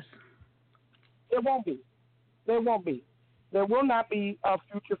for us. There won't be. There will not be a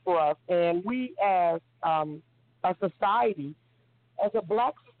future for us. And we as a society, as a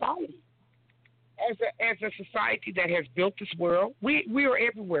black society, as a society that has built this world, we are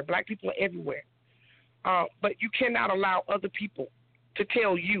everywhere. Black people are everywhere. But you cannot allow other people to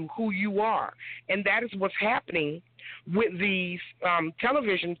tell you who you are. And that is what's happening with these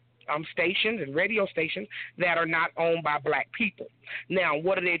television stations and radio stations that are not owned by black people. Now,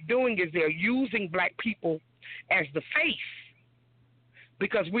 what are they doing is they're using black people as the face,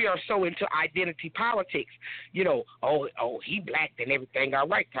 because we are so into identity politics. You know, oh, he black, then everything all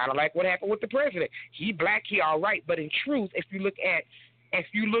right. Kind of like what happened with the president. He black, he all right. But in truth, if you look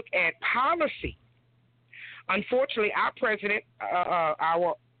at policy, unfortunately, our president,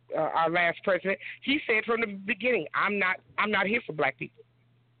 our last president, he said from the beginning, I'm not here for black people.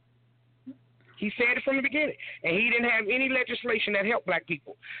 He said it from the beginning, and he didn't have any legislation that helped black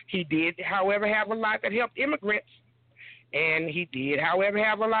people. He did, however, have a lot that helped immigrants, and he did, however,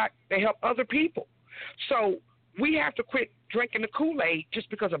 have a lot that helped other people. So we have to quit drinking the Kool-Aid just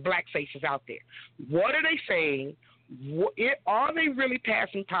because a black face is out there. What are they saying? Are they really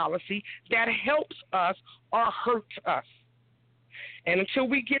passing policy that helps us or hurts us? And until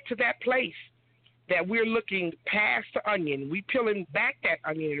we get to that place that we're looking past the onion, we peeling back that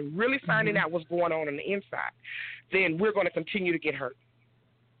onion and really finding out what's going on the inside, then we're going to continue to get hurt.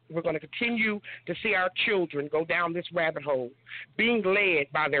 We're going to continue to see our children go down this rabbit hole, being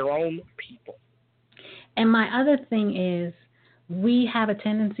led by their own people. And my other thing is, we have a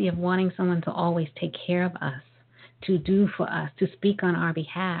tendency of wanting someone to always take care of us, to do for us, to speak on our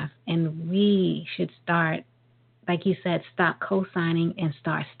behalf. And we should start, like you said, stop co-signing and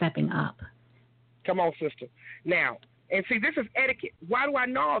start stepping up. Come on, sister. Now, and see, this is etiquette. Why do I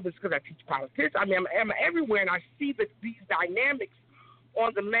know all this? Because I teach politics. I mean, I'm everywhere, and I see these dynamics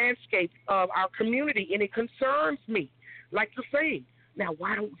on the landscape of our community, and it concerns me. Like you're saying, now,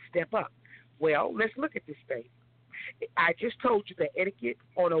 why don't we step up? Well, let's look at this thing. I just told you that etiquette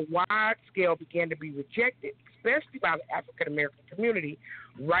on a wide scale began to be rejected, especially by the African-American community,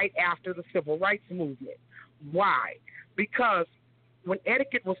 right after the Civil Rights Movement. Why? Because when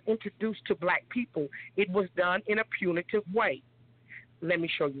etiquette was introduced to black people, it was done in a punitive way. Let me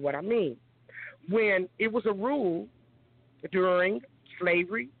show you what I mean. When it was a rule during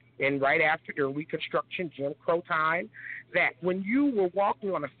slavery and right after, during Reconstruction, Jim Crow time, that when you were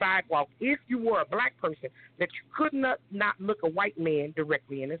walking on a sidewalk, if you were a black person, that you could not look a white man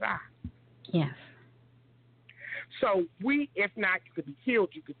directly in his eye. Yes. So if not, you could be killed,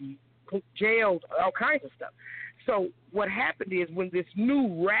 you could be jailed, all kinds of stuff. So what happened is when this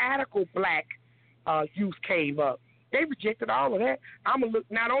new radical black youth came up, they rejected all of that. I'm gonna look.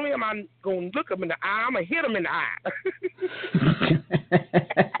 Not only am I going to look them in the eye, I'm gonna hit them in the eye.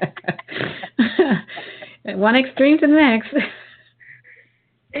 One extreme to the next.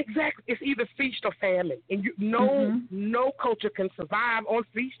 Exactly. It's either feast or famine, and no culture can survive on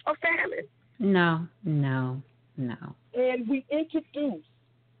feast or famine. No. And we introduced,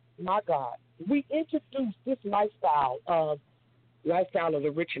 my God, this lifestyle of lifestyle of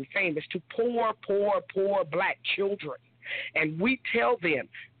the rich and famous to poor black children. And we tell them,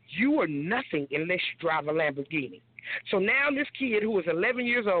 you are nothing unless you drive a Lamborghini. So now this kid who is 11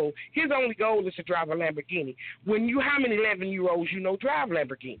 years old, his only goal is to drive a Lamborghini. How many 11-year-olds you know drive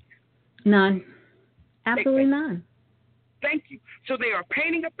Lamborghinis? None. Absolutely none. Thank you. So they are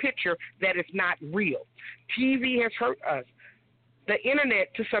painting a picture that is not real. TV has hurt us. The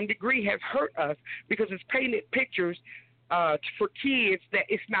internet, to some degree, has hurt us because it's painted pictures for kids that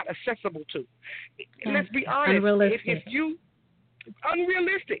it's not accessible to. Let's be honest. Unrealistic.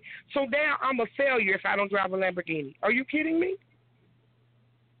 Unrealistic. So now I'm a failure if I don't drive a Lamborghini. Are you kidding me?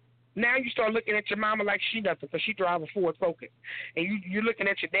 Now you start looking at your mama like she nothing because she drive a Ford Focus. And you're looking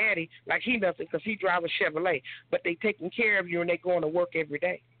at your daddy like he nothing because he drive a Chevrolet. But they taking care of you and they going to work every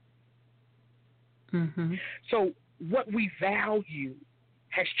day. Mm-hmm. So what we value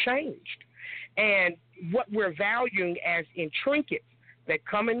has changed. And what we're valuing as in trinkets that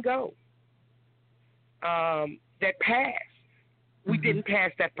come and go, that pass. We didn't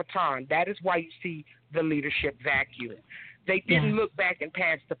pass that baton. That is why you see the leadership vacuum. They didn't look back and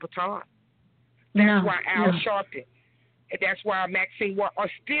pass the baton. That's why Al Sharpton, and that's why Maxine Ward are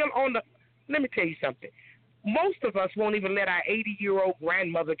still on the. Let me tell you something. Most of us won't even let our 80-year-old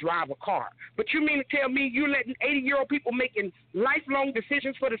grandmother drive a car. But you mean to tell me you're letting 80-year-old people making lifelong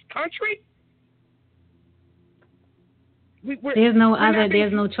decisions for this country? There's no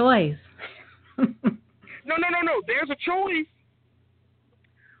choice. No. There's a choice.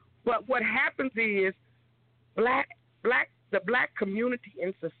 But what happens is the black community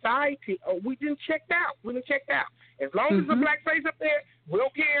and society, we didn't check out. As long as the black face up there, we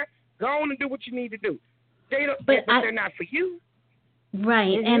don't care. Go on and do what you need to do. They're not for you.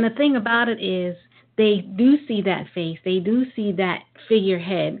 Right. And the thing about it is they do see that face. They do see that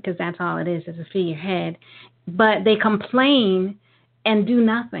figurehead, because that's all it is a figurehead. But they complain and do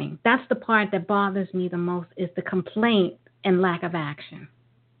nothing. That's the part that bothers me the most, is the complaint and lack of action.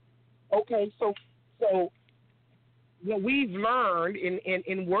 Okay, so what we've learned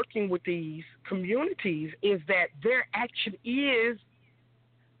in working with these communities is that their action is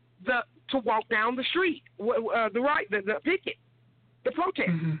to walk down the street, the picket, the protest.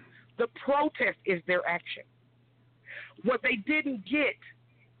 Mm-hmm. The protest is their action. What they didn't get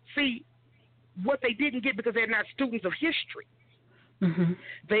because they're not students of history. Mm-hmm.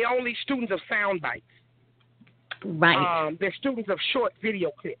 They're only students of sound bites. Right. They're students of short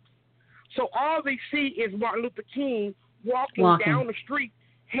video clips. So all they see is Martin Luther King walking down the street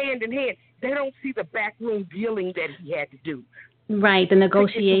hand in hand. They don't see the backroom dealing that he had to do. Right, the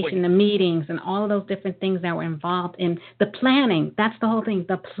negotiation, the meetings, and all of those different things that were involved in the planning. That's the whole thing,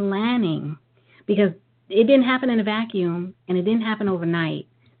 the planning. Because it didn't happen in a vacuum, and it didn't happen overnight.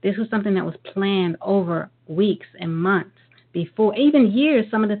 This was something that was planned over weeks and months before, even years.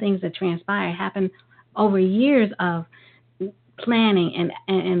 Some of the things that transpired happened over years of planning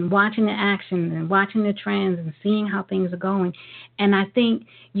and watching the action and watching the trends and seeing how things are going. And I think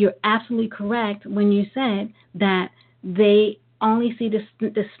you're absolutely correct when you said that they only see the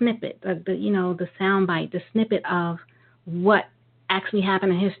snippet, the soundbite, the snippet of what actually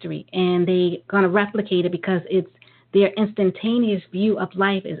happened in history, and they're going to replicate it because it's their instantaneous view of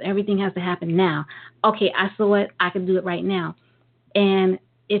life is everything has to happen now. Okay, I saw it, I can do it right now. And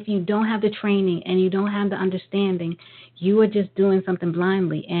if you don't have the training and you don't have the understanding, you are just doing something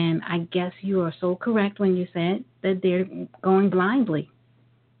blindly. And I guess you are so correct when you said that they're going blindly.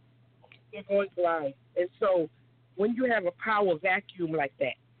 They're going blind. And so when you have a power vacuum like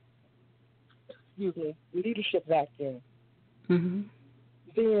that, leadership vacuum,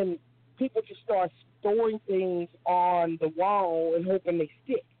 then people just start throwing things on the wall and hoping they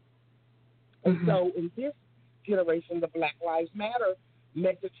stick. And so in this generation, the Black Lives Matter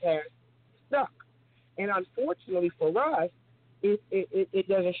message has stuck. And unfortunately for us, it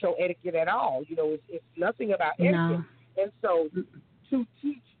doesn't show etiquette at all. It's nothing about etiquette. No. And so to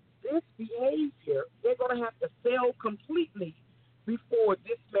teach this behavior, they're going to have to fail completely before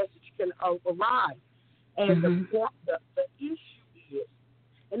this message can arrive. And the issue is,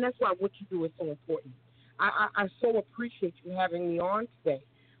 and that's why what you do is so important. I so appreciate you having me on today,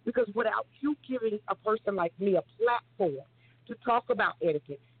 because without you giving a person like me a platform to talk about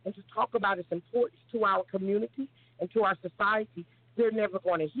etiquette and to talk about its importance to our community and to our society, they're never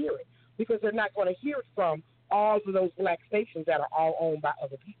going to hear it, because they're not going to hear it from all of those black stations that are all owned by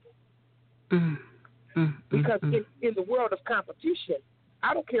other people. Because in the world of competition,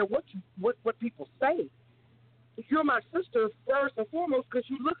 I don't care what people say. You're my sister first and foremost because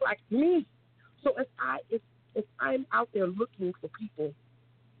you look like me. So if I'm out there looking for people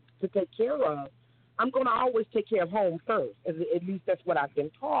to take care of, I'm going to always take care of home first. At least that's what I've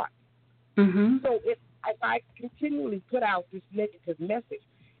been taught. Mm-hmm. So if I continually put out this negative message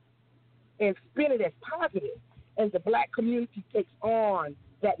and spin it as positive, and the black community takes on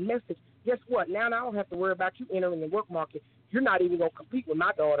that message, guess what? Now I don't have to worry about you entering the work market. You're not even going to compete with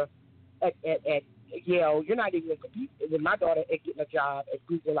my daughter at Yale. You're not even going to compete with my daughter at getting a job at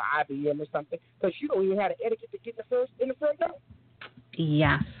Google or IBM or something, because you don't even have the etiquette to get in the front door.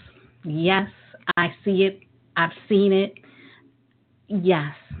 Yes. Yes. I see it. I've seen it.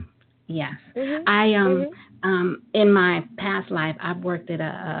 Yes. Yes. Mm-hmm. I in my past life I've worked at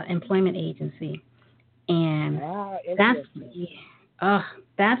a employment agency, and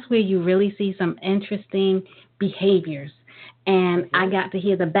that's where you really see some interesting behaviors, and I got to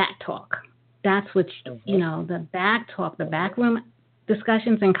hear the back talk. That's what the back talk, the backroom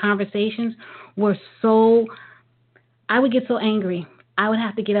discussions and conversations were so. I would get so angry. I would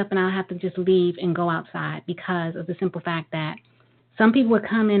have to get up and I would have to just leave and go outside because of the simple fact that some people would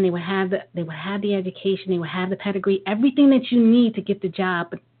come in, they would have the education, they would have the pedigree, everything that you need to get the job,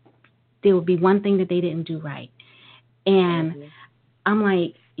 but there would be one thing that they didn't do right. And I'm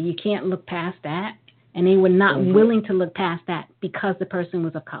like, you can't look past that. And they were not willing to look past that because the person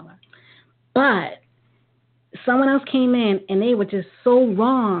was of color. But someone else came in and they were just so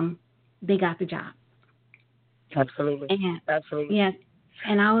wrong, they got the job. Absolutely. Absolutely. Yeah.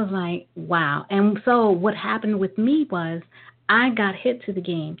 And I was like, wow. And so what happened with me was I got hit to the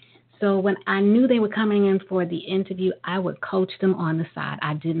game. So when I knew they were coming in for the interview, I would coach them on the side.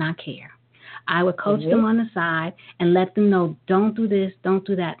 I did not care. I would coach them on the side and let them know, don't do this, don't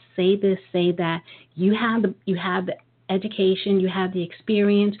do that, say this, say that. You have the education, you have the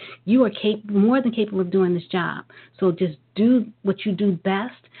experience, you are more than capable of doing this job. So just do what you do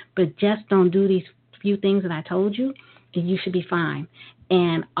best, but just don't do these few things that I told you, and you should be fine.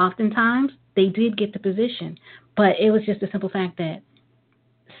 And oftentimes they did get the position, but it was just a simple fact that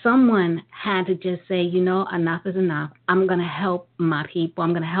someone had to just say, enough is enough. I'm going to help my people.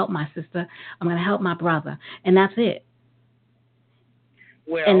 I'm going to help my sister. I'm going to help my brother. And that's it.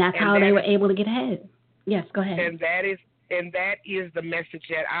 Well, and that's how they were able to get ahead. Yes, go ahead. And that is the message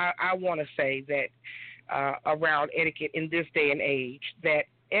that I want to say that around etiquette in this day and age, that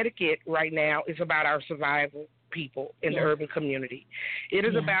etiquette right now is about our survival people in the urban community. It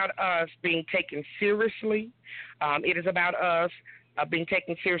is about us being taken seriously. It is about us being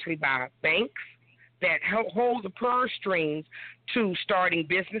taken seriously by banks that hold the purse strings to starting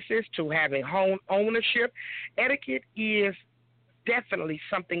businesses, to having home ownership. Etiquette is definitely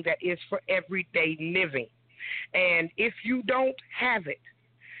something that is for everyday living. And if you don't have it,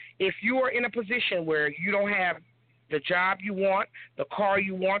 if you are in a position where you don't have the job you want, the car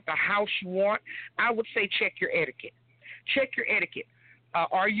you want, the house you want, I would say check your etiquette. Check your etiquette.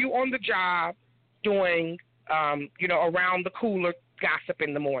 Are you on the job doing, around the cooler gossip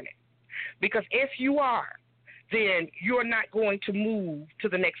in the morning? Because if you are, then you're not going to move to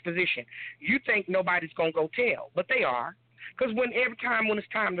the next position. You think nobody's going to go tell, but they are. Because when it's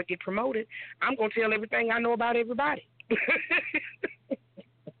time to get promoted, I'm going to tell everything I know about everybody.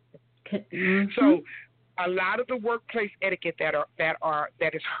 So a lot of the workplace etiquette that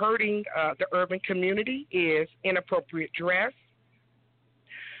is hurting the urban community is inappropriate dress,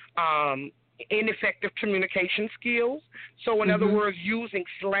 ineffective communication skills. So in other words, using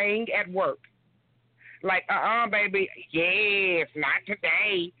slang at work. Like, baby, yes, not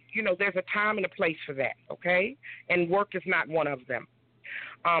today. There's a time and a place for that, okay? And work is not one of them.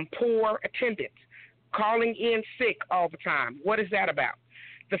 Poor attendance, calling in sick all the time. What is that about?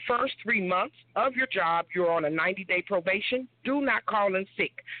 The first 3 months of your job, you're on a 90-day probation. Do not call in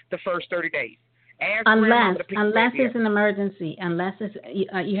sick the first 30 days. Unless it's an emergency, unless it's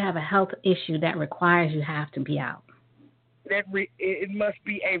you have a health issue that requires you have to be out. It must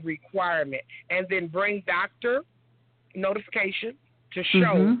be a requirement. And then bring doctor notification to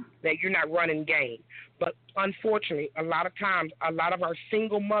show that you're not running game. But unfortunately, a lot of times, a lot of our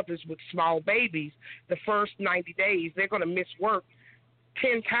single mothers with small babies, the first 90 days, they're going to miss work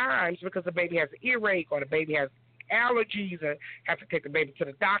 10 times because the baby has an earache or the baby has allergies and have to take the baby to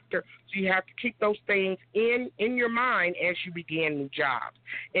the doctor. So you have to keep those things in your mind as you begin new jobs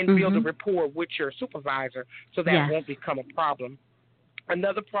and build a rapport with your supervisor so that won't become a problem.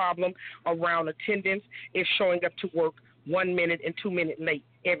 Another problem around attendance is showing up to work 1 minute and 2 minutes late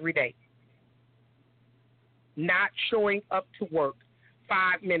every day. Not showing up to work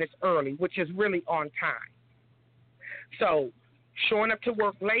 5 minutes early, which is really on time. So showing up to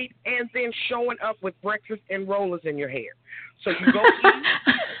work late and then showing up with breakfast and rollers in your hair. So you go eat.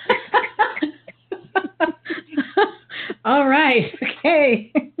 All right.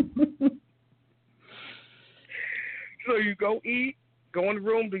 Okay. So you go eat, go in the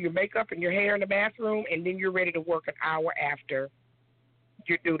room, do your makeup and your hair in the bathroom, and then you're ready to work an hour after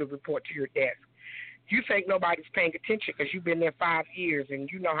you're due to report to your desk. You think nobody's paying attention because you've been there 5 years and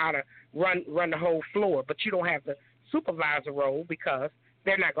you know how to run the whole floor, but you don't have the supervisor role because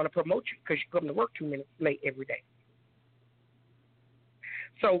they're not going to promote you because you come to work 2 minutes late every day.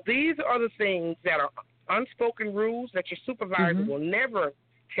 So these are the things that are unspoken rules that your supervisor will never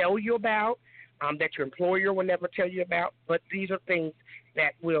tell you about, that your employer will never tell you about, but these are things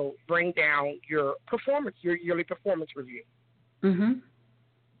that will bring down your performance, your yearly performance review.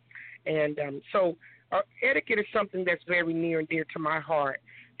 And so etiquette is something that's very near and dear to my heart.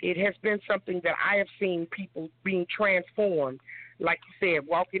 It has been something that I have seen people being transformed, like you said,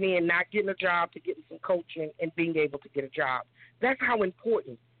 walking in, not getting a job to getting some coaching and being able to get a job. That's how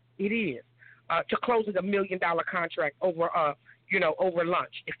important it is to closing $1 million contract over over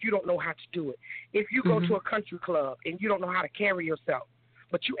lunch if you don't know how to do it. If you go to a country club and you don't know how to carry yourself,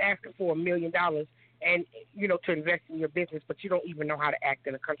 but you asking for $1 million and, to invest in your business, but you don't even know how to act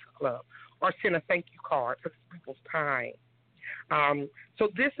in a country club or send a thank you card for people's time. So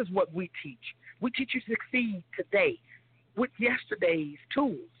this is what we teach. We teach you to succeed today with yesterday's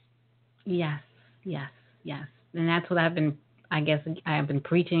tools. Yes. And that's what I've been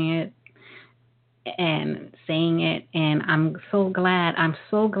preaching it and saying it. And I'm so glad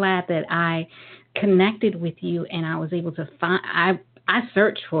that I connected with you and I was able to find, I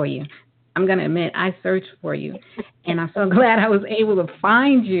searched for you. I'm going to admit, I searched for you. And I'm so glad I was able to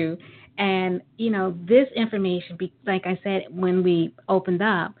find you. And, this information, like I said, when we opened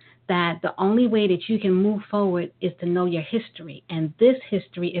up, that the only way that you can move forward is to know your history. And this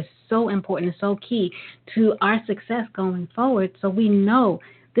history is so important and so key to our success going forward. So we know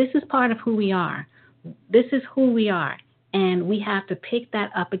this is part of who we are. This is who we are. And we have to pick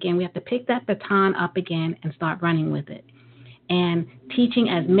that up again. We have to pick that baton up again and start running with it. And teaching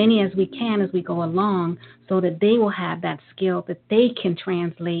as many as we can as we go along so that they will have that skill that they can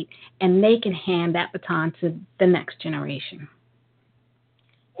translate and they can hand that baton to the next generation.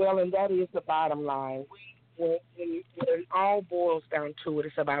 Well, and that is the bottom line. When it all boils down to it,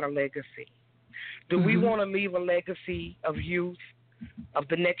 it's about a legacy. Do we want to leave a legacy of youth, of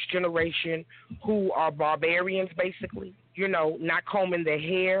the next generation who are barbarians, basically? Not combing their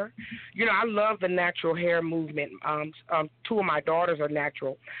hair. I love the natural hair movement. 2 of my daughters are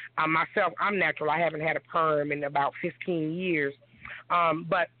natural. Myself, I'm natural. I haven't had a perm in about 15 years.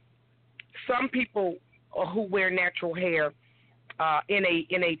 But some people who wear natural hair in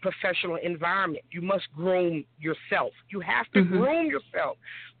a professional environment, you must groom yourself. You have to groom yourself.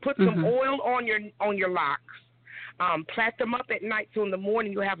 Put some oil on your locks. Plait them up at night so in the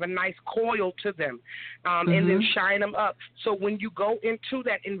morning you have a nice coil to them, and then shine them up. So when you go into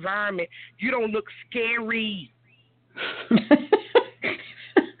that environment, you don't look scary.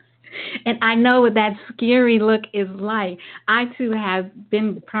 And I know what that scary look is like. I, too, have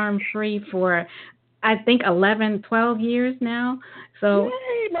been perm-free for, I think, 11, 12 years now. So,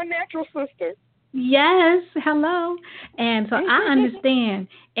 yay, my natural sister. Yes, hello. And so I understand.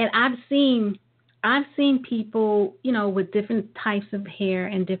 And I've seen people, with different types of hair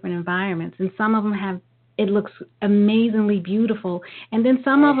in different environments. And some of them it looks amazingly beautiful. And then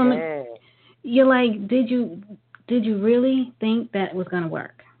some of them, you're like, did you really think that it was going to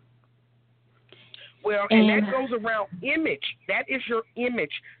work? Well, and that goes around image. That is your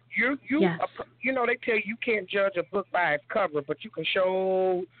image. They tell you can't judge a book by its cover, but you can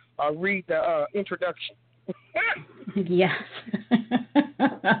read the introduction. Yes.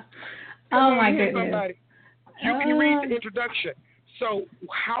 Oh, my goodness. You can read the introduction. So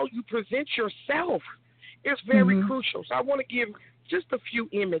how you present yourself is very crucial. So I want to give just a few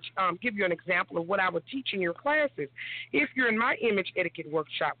give you an example of what I would teach in your classes. If you're in my image etiquette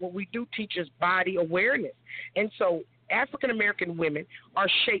workshop, what we do teach is body awareness. And so African-American women are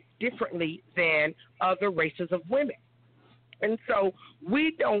shaped differently than other races of women. And so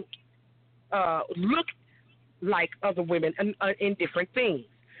we don't look like other women in different things.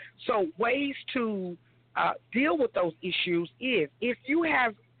 So ways to deal with those issues is if you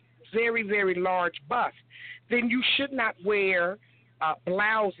have very, very large busts, then you should not wear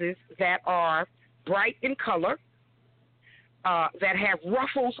blouses that are bright in color, that have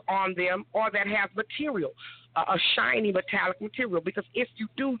ruffles on them, or that have material, a shiny metallic material, because if you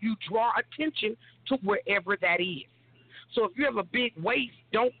do, you draw attention to wherever that is. So if you have a big waist,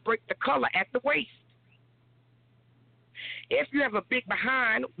 don't break the color at the waist. If you have a big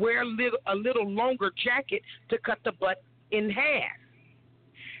behind, wear a little longer jacket to cut the butt in half.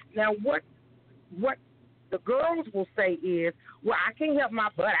 Now, what the girls will say is, well, I can't help my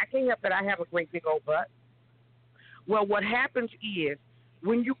butt. I can't help that I have a great big old butt. Well, what happens is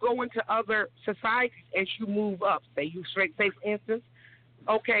when you go into other societies as you move up, say, for instance,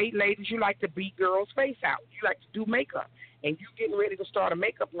 okay, ladies, you like to beat girls' face out. You like to do makeup. And you're getting ready to start a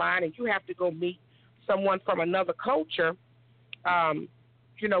makeup line, and you have to go meet someone from another culture,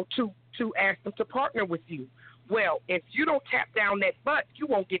 to ask them to partner with you. Well, if you don't tap down that butt, you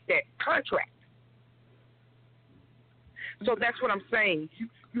won't get that contract. So that's what I'm saying.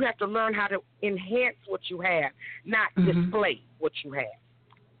 You have to learn how to enhance what you have, not display what you have.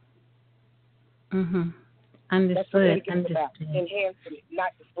 Mm-hmm. Understood. That's what it's about, enhancing it,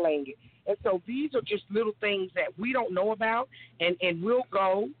 not displaying it. And so these are just little things that we don't know about, and we'll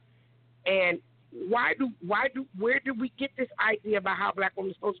go. And where did we get this idea about how black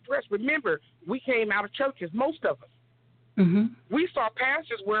women are supposed to dress? Remember, we came out of churches, most of us. Mm-hmm. We saw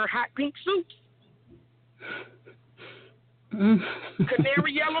pastors wear hot pink suits,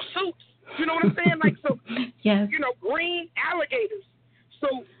 canary yellow suits. You know what I'm saying? Like, so, yes. Green alligators.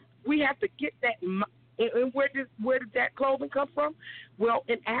 So we have to get that. And where did that clothing come from? Well,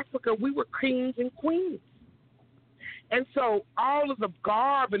 in Africa, we were kings and queens. And so all of the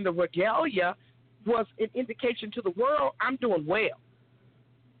garb and the regalia was an indication to the world, I'm doing well.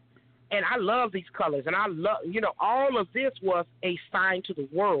 And I love these colors. And I love, all of this was a sign to the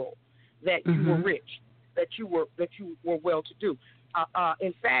world that you were rich, that you were well-to-do.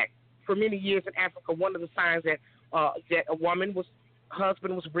 In fact, for many years in Africa, one of the signs that a woman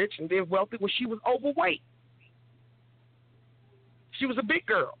husband was rich and lived wealthy was she was overweight. She was a big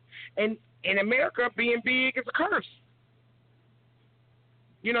girl. And in America, being big is a curse.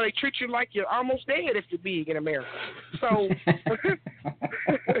 They treat you like you're almost dead if you're big in America. So,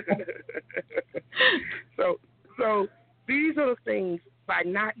 so these are the things, by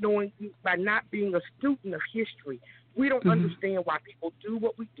not being a student of history, we don't understand why people do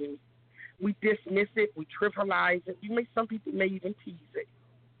what we do. We dismiss it, we trivialize it. Some people may even tease it.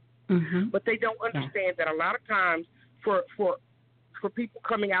 But they don't understand that a lot of times for people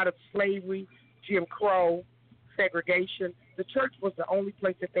coming out of slavery, Jim Crow, segregation, the church was the only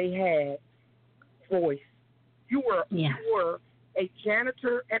place that they had voice. You were a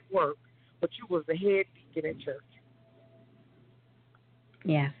janitor at work, but you was the head deacon at church.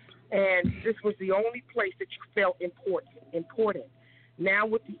 Yes. And this was the only place that you felt important. Now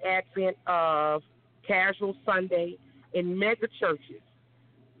with the advent of casual Sunday in mega churches,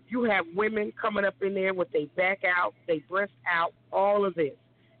 you have women coming up in there with their back out, their breast out, all of this,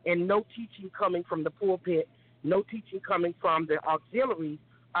 and no teaching coming from the pulpit, no teaching coming from the auxiliaries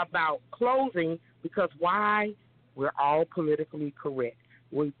about clothing, because why? We're all politically correct.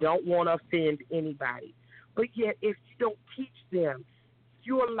 We don't want to offend anybody. But yet, if you don't teach them,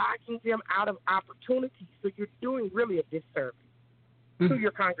 you are locking them out of opportunities. So you're doing really a disservice to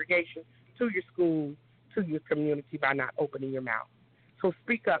your congregation, to your school, to your community by not opening your mouth. So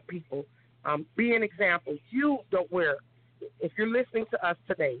speak up, people. Be an example. You don't wear. If you're listening to us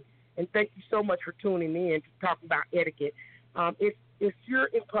today, and thank you so much for tuning in to talk about etiquette. If you're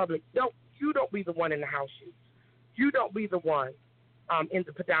in public, you don't be the one in the house shoes. You don't be the one in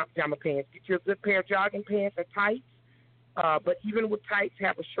the pajama pants. Get you a good pair of jogging pants or tights. But even with tights,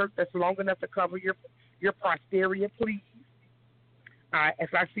 have a shirt that's long enough to cover your posterior, please.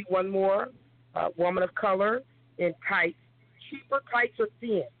 If I see one more woman of color in tights, cheaper tights are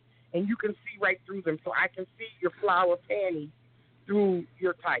thin, and you can see right through them. So I can see your flower panties through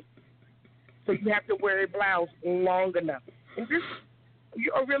your tights. So you have to wear a blouse long enough. And this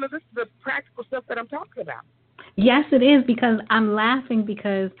is the practical stuff that I'm talking about. Yes, it is, because I'm laughing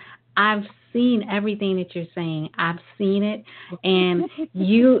because I've seen everything that you're saying. I've seen it, and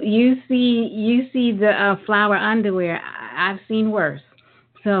you see the flower underwear. I've seen worse.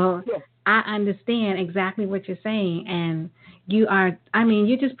 So yes. I understand exactly what you're saying, and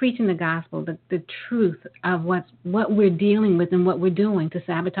you're just preaching the gospel, the truth of what we're dealing with and what we're doing to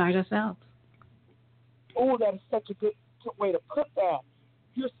sabotage ourselves. Oh, that is such a good way to put that.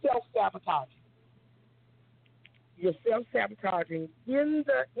 You're self-sabotaging. You're self-sabotaging in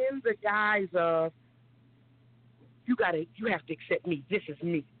the guise of you have to accept me. This is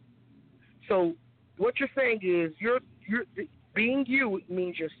me. So what you're saying is you're being you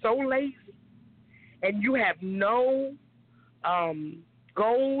means you're so lazy and you have no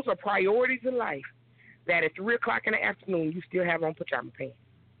goals or priorities in life that at 3 o'clock in the afternoon you still have on pajama pants.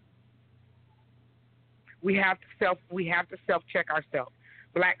 We have to self-check ourselves.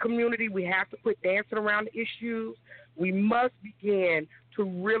 Black community, we have to quit dancing around the issues. We must begin to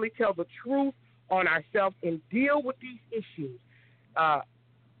really tell the truth on ourselves and deal with these issues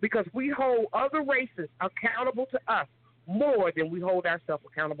because we hold other races accountable to us more than we hold ourselves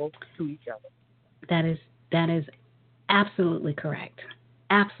accountable to each other. That is Absolutely correct.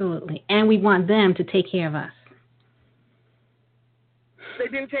 Absolutely. And we want them to take care of us. They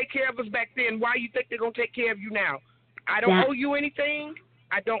didn't take care of us back then. Why you think they're going to take care of you now? I don't That, owe you anything.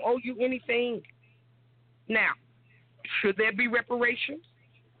 I don't owe you anything. Now, should there be reparations?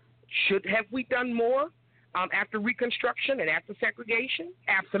 Have we done more after Reconstruction and after segregation?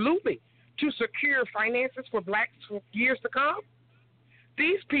 Absolutely. To secure finances for blacks for years to come.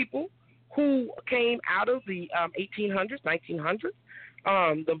 These people who came out of the 1800s, 1900s,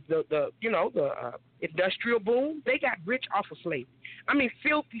 the industrial boom, they got rich off of slavery. I mean,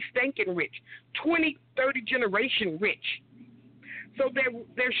 filthy, stinking rich, 20, 30 generation rich. So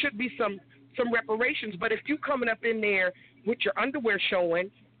there should be some reparations. But if you coming up in there with your underwear showing,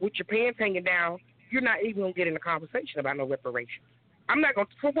 with your pants hanging down, you're not even going to get in a conversation about no reparations. I'm not going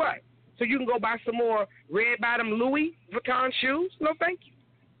to, for what? So you can go buy some more red bottom Louis Vuitton shoes? No, thank you.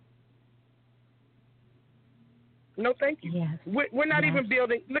 No, thank you. yes. We're not Yes. even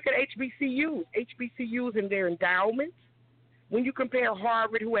building. Look at HBCUs. HBCUs and their endowments. When you compare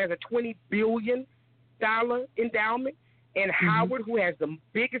Harvard, who has a $20 billion endowment, and Howard, who has the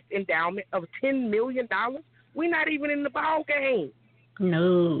biggest endowment of $10 million, we're not even in the ball game.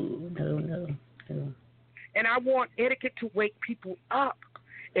 No. And I want etiquette to wake people up.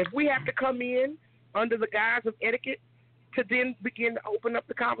 If we have to come in under the guise of etiquette to then begin to open up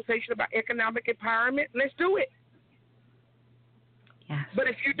the conversation about economic empowerment, let's do it. Yes. But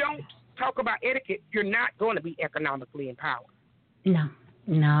if you don't talk about etiquette, you're not going to be economically empowered.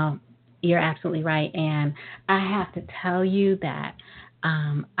 No, you're absolutely right. And I have to tell you that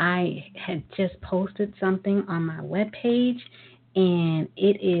I had just posted something on my webpage, and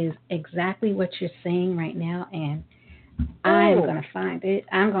it is exactly what you're saying right now. And I'm going to find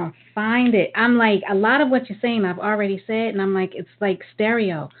it. I'm like, a lot of what you're saying I've already said, and I'm like, it's like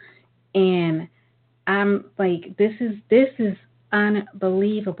stereo. And I'm like, this is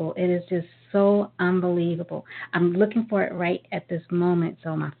unbelievable. It is just so unbelievable. I'm looking for it right at this moment,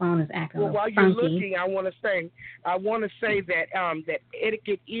 so my phone is acting a little funky. While you're looking, I want to say that that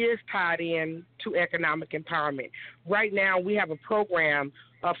etiquette is tied in to economic empowerment. Right now, we have a program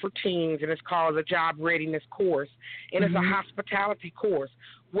for teens, and it's called the Job Readiness Course, and it's a hospitality course.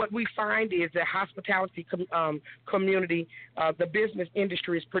 What we find is that hospitality community, the business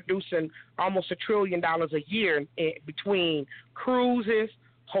industry is producing almost $1 trillion a year between cruises,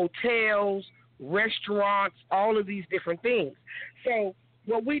 hotels, restaurants, all of these different things. So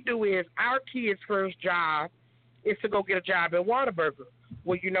what we do is our kids' first job is to go get a job at Whataburger.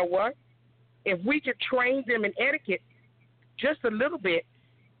 Well, you know what? If we could train them in etiquette just a little bit,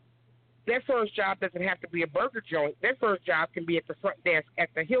 their first job doesn't have to be a burger joint. Their first job can be at the front desk at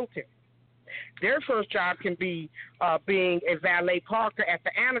the Hilton. Their first job can be being a valet parker at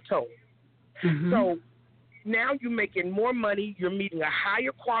the Anatole. So now you're making more money. You're meeting a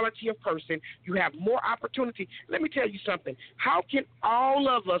higher quality of person. You have more opportunity. Let me tell you something. How can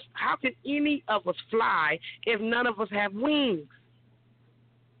any of us fly if none of us have wings?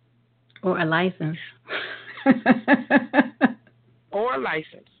 Or a license. Or a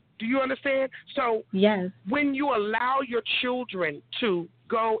license. Do you understand? So yes. When you allow your children to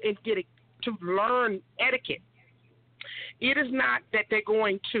go and to learn etiquette, it is not that they're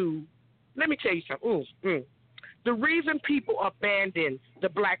going to. Let me tell you something. The reason people abandon the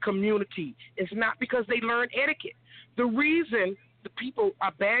black community is not because they learn etiquette. The reason the people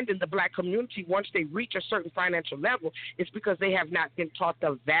abandon the black community once they reach a certain financial level is because they have not been taught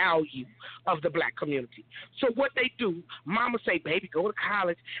the value of the black community. So what they do, mama say, baby, go to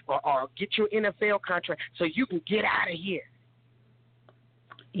college or get your NFL contract so you can get out of here.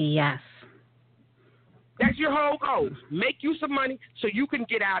 Yes. That's your whole goal. Make you some money so you can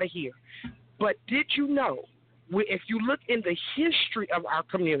get out of here. But did you know, if you look in the history of our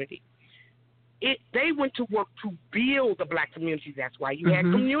community, they went to work to build the black community. That's why you had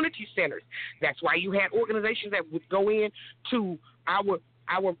community centers. That's why you had organizations that would go in to our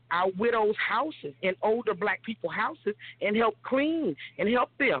widows' houses and older black people's houses and help clean and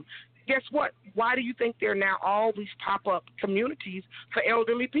help them. Guess what? Why do you think there are now all these pop-up communities for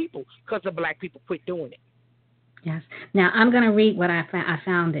elderly people? Because the black people quit doing it. Yes. Now, I'm going to read what I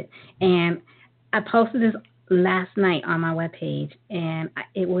found it. And I posted this last night on my webpage, and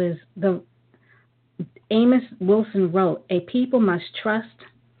it was Amos Wilson wrote, "A people must trust,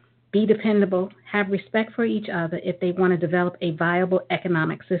 be dependable, have respect for each other if they want to develop a viable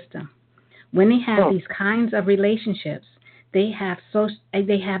economic system. When they have these kinds of relationships, they have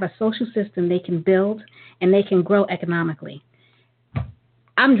a social system they can build and they can grow economically."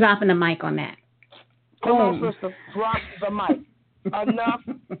 I'm dropping the mic on that. Come on, sister. Drop the mic. Enough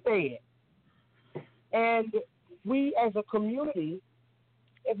said. And we as a community,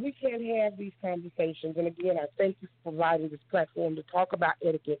 if we can't have these conversations, and again, I thank you for providing this platform to talk about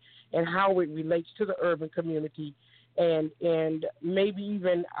etiquette and how it relates to the urban community, and maybe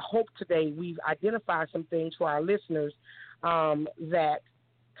even I hope today we've identified some things for our listeners that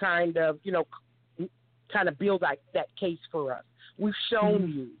kind of build that case for us. We've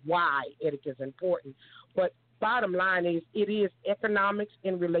shown you why etiquette is important, but bottom line is it is economics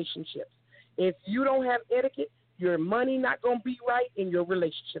in relationships. If you don't have etiquette, your money not going to be right, and your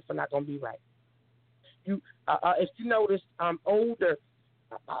relationships are not going to be right. If you notice, older,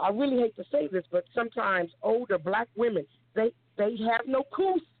 I really hate to say this, but sometimes older black women, they have no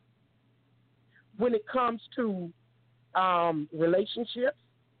clue when it comes to relationships.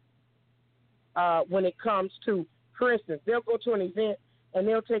 When it comes to, for instance, they'll go to an event and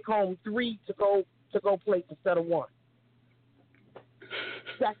they'll take home 3 to go plates instead of 1.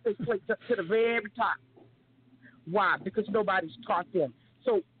 That's their plate to the very top. Why? Because nobody's taught them.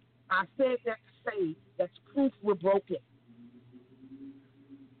 So I said that to say that's proof we're broken.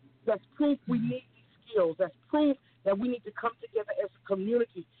 That's proof we need these skills. That's proof that we need to come together as a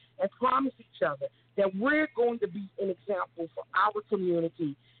community and promise each other that we're going to be an example for our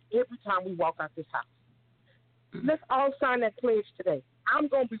community every time we walk out this house. Let's all sign that pledge today. I'm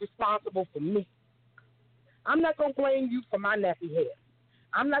going to be responsible for me. I'm not going to blame you for my nappy hair.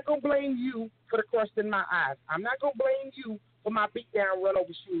 I'm not going to blame you for the crust in my eyes. I'm not going to blame you for my beat-down,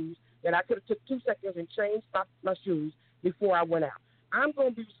 run-over shoes that I could have took 2 seconds and changed my shoes before I went out. I'm going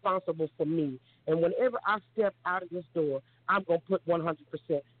to be responsible for me, and whenever I step out of this door, I'm going to put 100%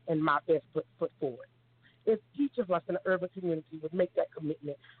 and my best foot forward. If each of us in the urban community would make that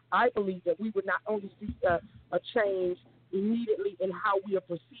commitment, I believe that we would not only see a change immediately in how we are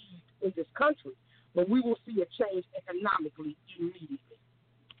perceived in this country, but we will see a change economically immediately.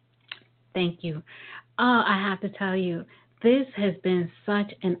 Thank you. I have to tell you, this has been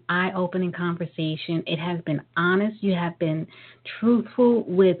such an eye-opening conversation. It has been honest. You have been truthful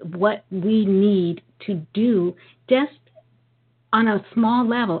with what we need to do just on a small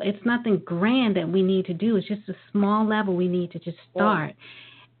level. It's nothing grand that we need to do. It's just a small level we need to just start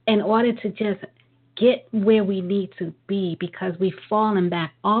in order to just get where we need to be, because we've fallen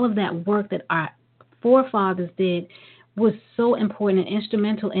back. All of that work that our forefathers did was so important and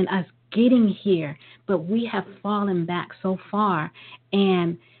instrumental in us getting here, but we have fallen back so far,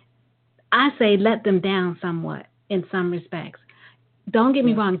 and I say let them down somewhat in some respects. Don't get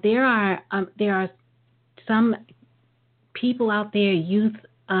me wrong, there are some people out there, youth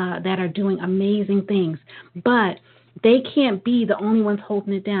that are doing amazing things, but they can't be the only ones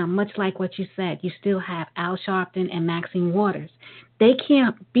holding it down. Much like what you said, you still have Al Sharpton and Maxine Waters. They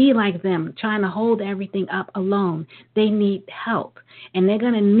can't be like them, trying to hold everything up alone. They need help, and they're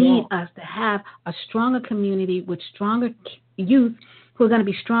going to need us to have a stronger community with stronger youth who are going to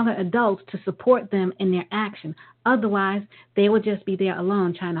be stronger adults to support them in their action. Otherwise, they will just be there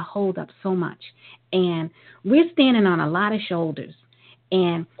alone trying to hold up so much. And we're standing on a lot of shoulders,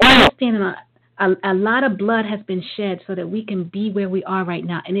 and we're standing on a lot of blood has been shed so that we can be where we are right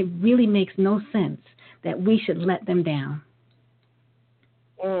now, and it really makes no sense that we should let them down.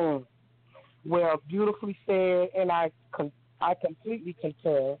 Well, beautifully said, and I completely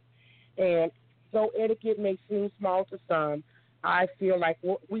concur. And though etiquette may seem small to some, I feel like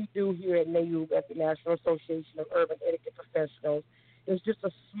what we do here at NAUEP, at the National Association of Urban Etiquette Professionals, is just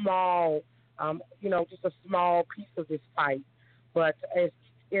a small, just a small piece of this fight. But as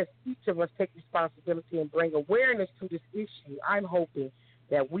each of us take responsibility and bring awareness to this issue, I'm hoping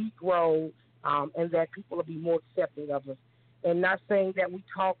that we grow and that people will be more accepting of us. And not saying that we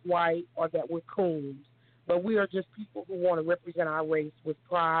talk white or that we're coons, but we are just people who want to represent our race with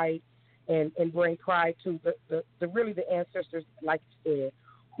pride and bring pride to the ancestors, like you said,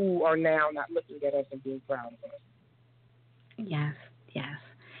 who are now not looking at us and being proud of us. Yes, yes.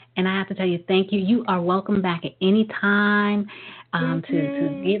 And I have to tell you, thank you. You are welcome back at any time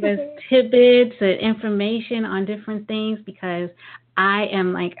to give us tidbits and information on different things, because I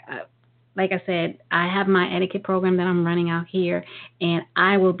am like I said, I have my etiquette program that I'm running out here, and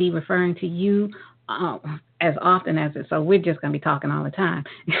I will be referring to you as often as it. So we're just going to be talking all the time.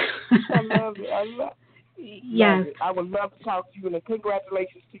 I love it. Yes. Love it. I would love to talk to you, and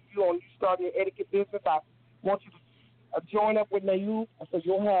congratulations to you on you starting your etiquette business. I want you to join up with NAUEP, so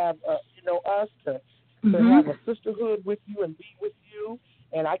you'll have us to have a sisterhood with you and be with you.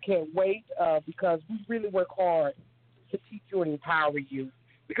 And I can't wait because we really work hard to teach you and empower you,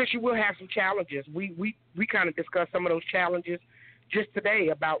 because you will have some challenges. We kind of discussed some of those challenges just today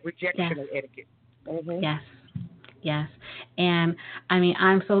about rejection of etiquette. Yes. Yes. And I mean,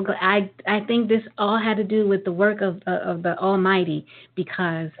 I'm so glad. I think this all had to do with the work of the Almighty,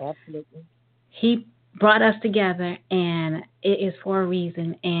 because Absolutely. He brought us together, and it is for a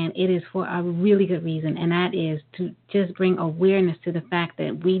reason, and it is for a really good reason, and that is to just bring awareness to the fact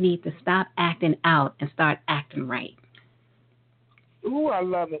that we need to stop acting out and start acting right. Ooh, I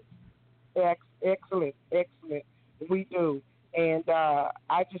love it. Excellent, excellent. We do. And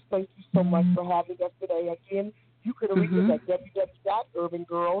I just thank you so much for having us today. Again, you can reach us at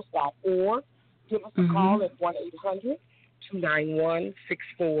www.urbangirls.org. Give us a call at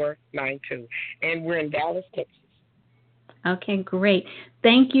 1-800-291-6492. And we're in Dallas, Texas. Okay, great.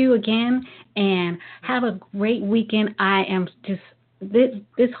 Thank you again, and have a great weekend. I am just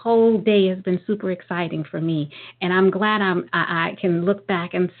this whole day has been super exciting for me, and I'm glad I can look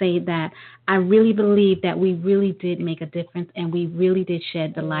back and say that I really believe that we really did make a difference, and we really did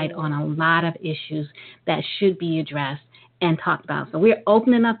shed the light on a lot of issues that should be addressed and talked about. So we're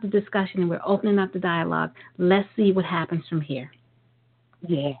opening up the discussion and we're opening up the dialogue. Let's see what happens from here.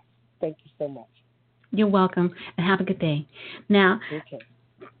 Yeah. Thank you so much. You're welcome, and have a good day. Now, okay.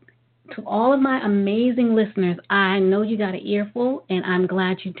 To all of my amazing listeners, I know you got an earful, and I'm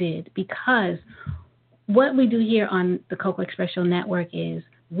glad you did, because what we do here on the Coco Express Show Network is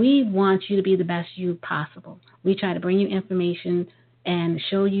we want you to be the best you possible. We try to bring you information and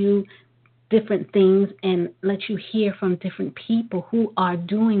show you different things and let you hear from different people who are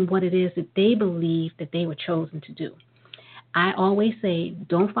doing what it is that they believe that they were chosen to do. I always say,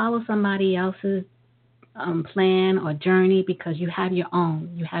 don't follow somebody else's plan or journey, because you have your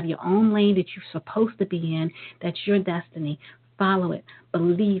own. You have your own lane that you're supposed to be in. That's your destiny. Follow it.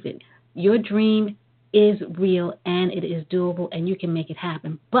 Believe it. Your dream is real and it is doable, and you can make it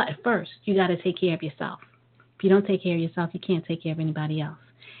happen. But first, you got to take care of yourself. If you don't take care of yourself, you can't take care of anybody else.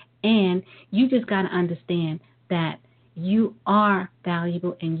 And you just got to understand that you are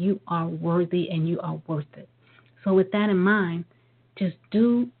valuable and you are worthy and you are worth it. So with that in mind, just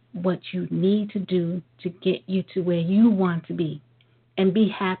do what you need to do to get you to where you want to be, and be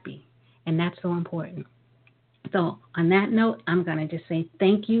happy. And that's so important. So on that note, I'm going to just say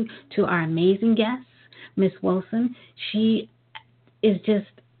thank you to our amazing guest, Miss Wilson. She is just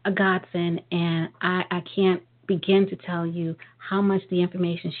a godsend, and I can't begin to tell you how much the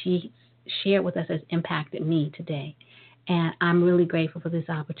information she shared with us has impacted me today. And I'm really grateful for this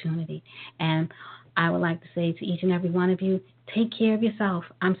opportunity. And I would like to say to each and every one of you, take care of yourself.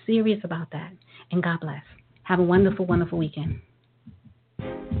 I'm serious about that. And God bless. Have a wonderful, wonderful weekend.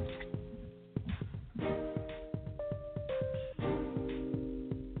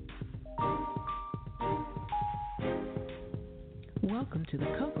 Welcome to the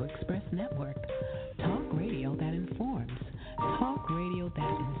Coco Express Network. Talk radio that informs. Talk radio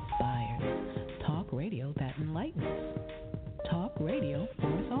that inspires. Talk radio that enlightens. Talk radio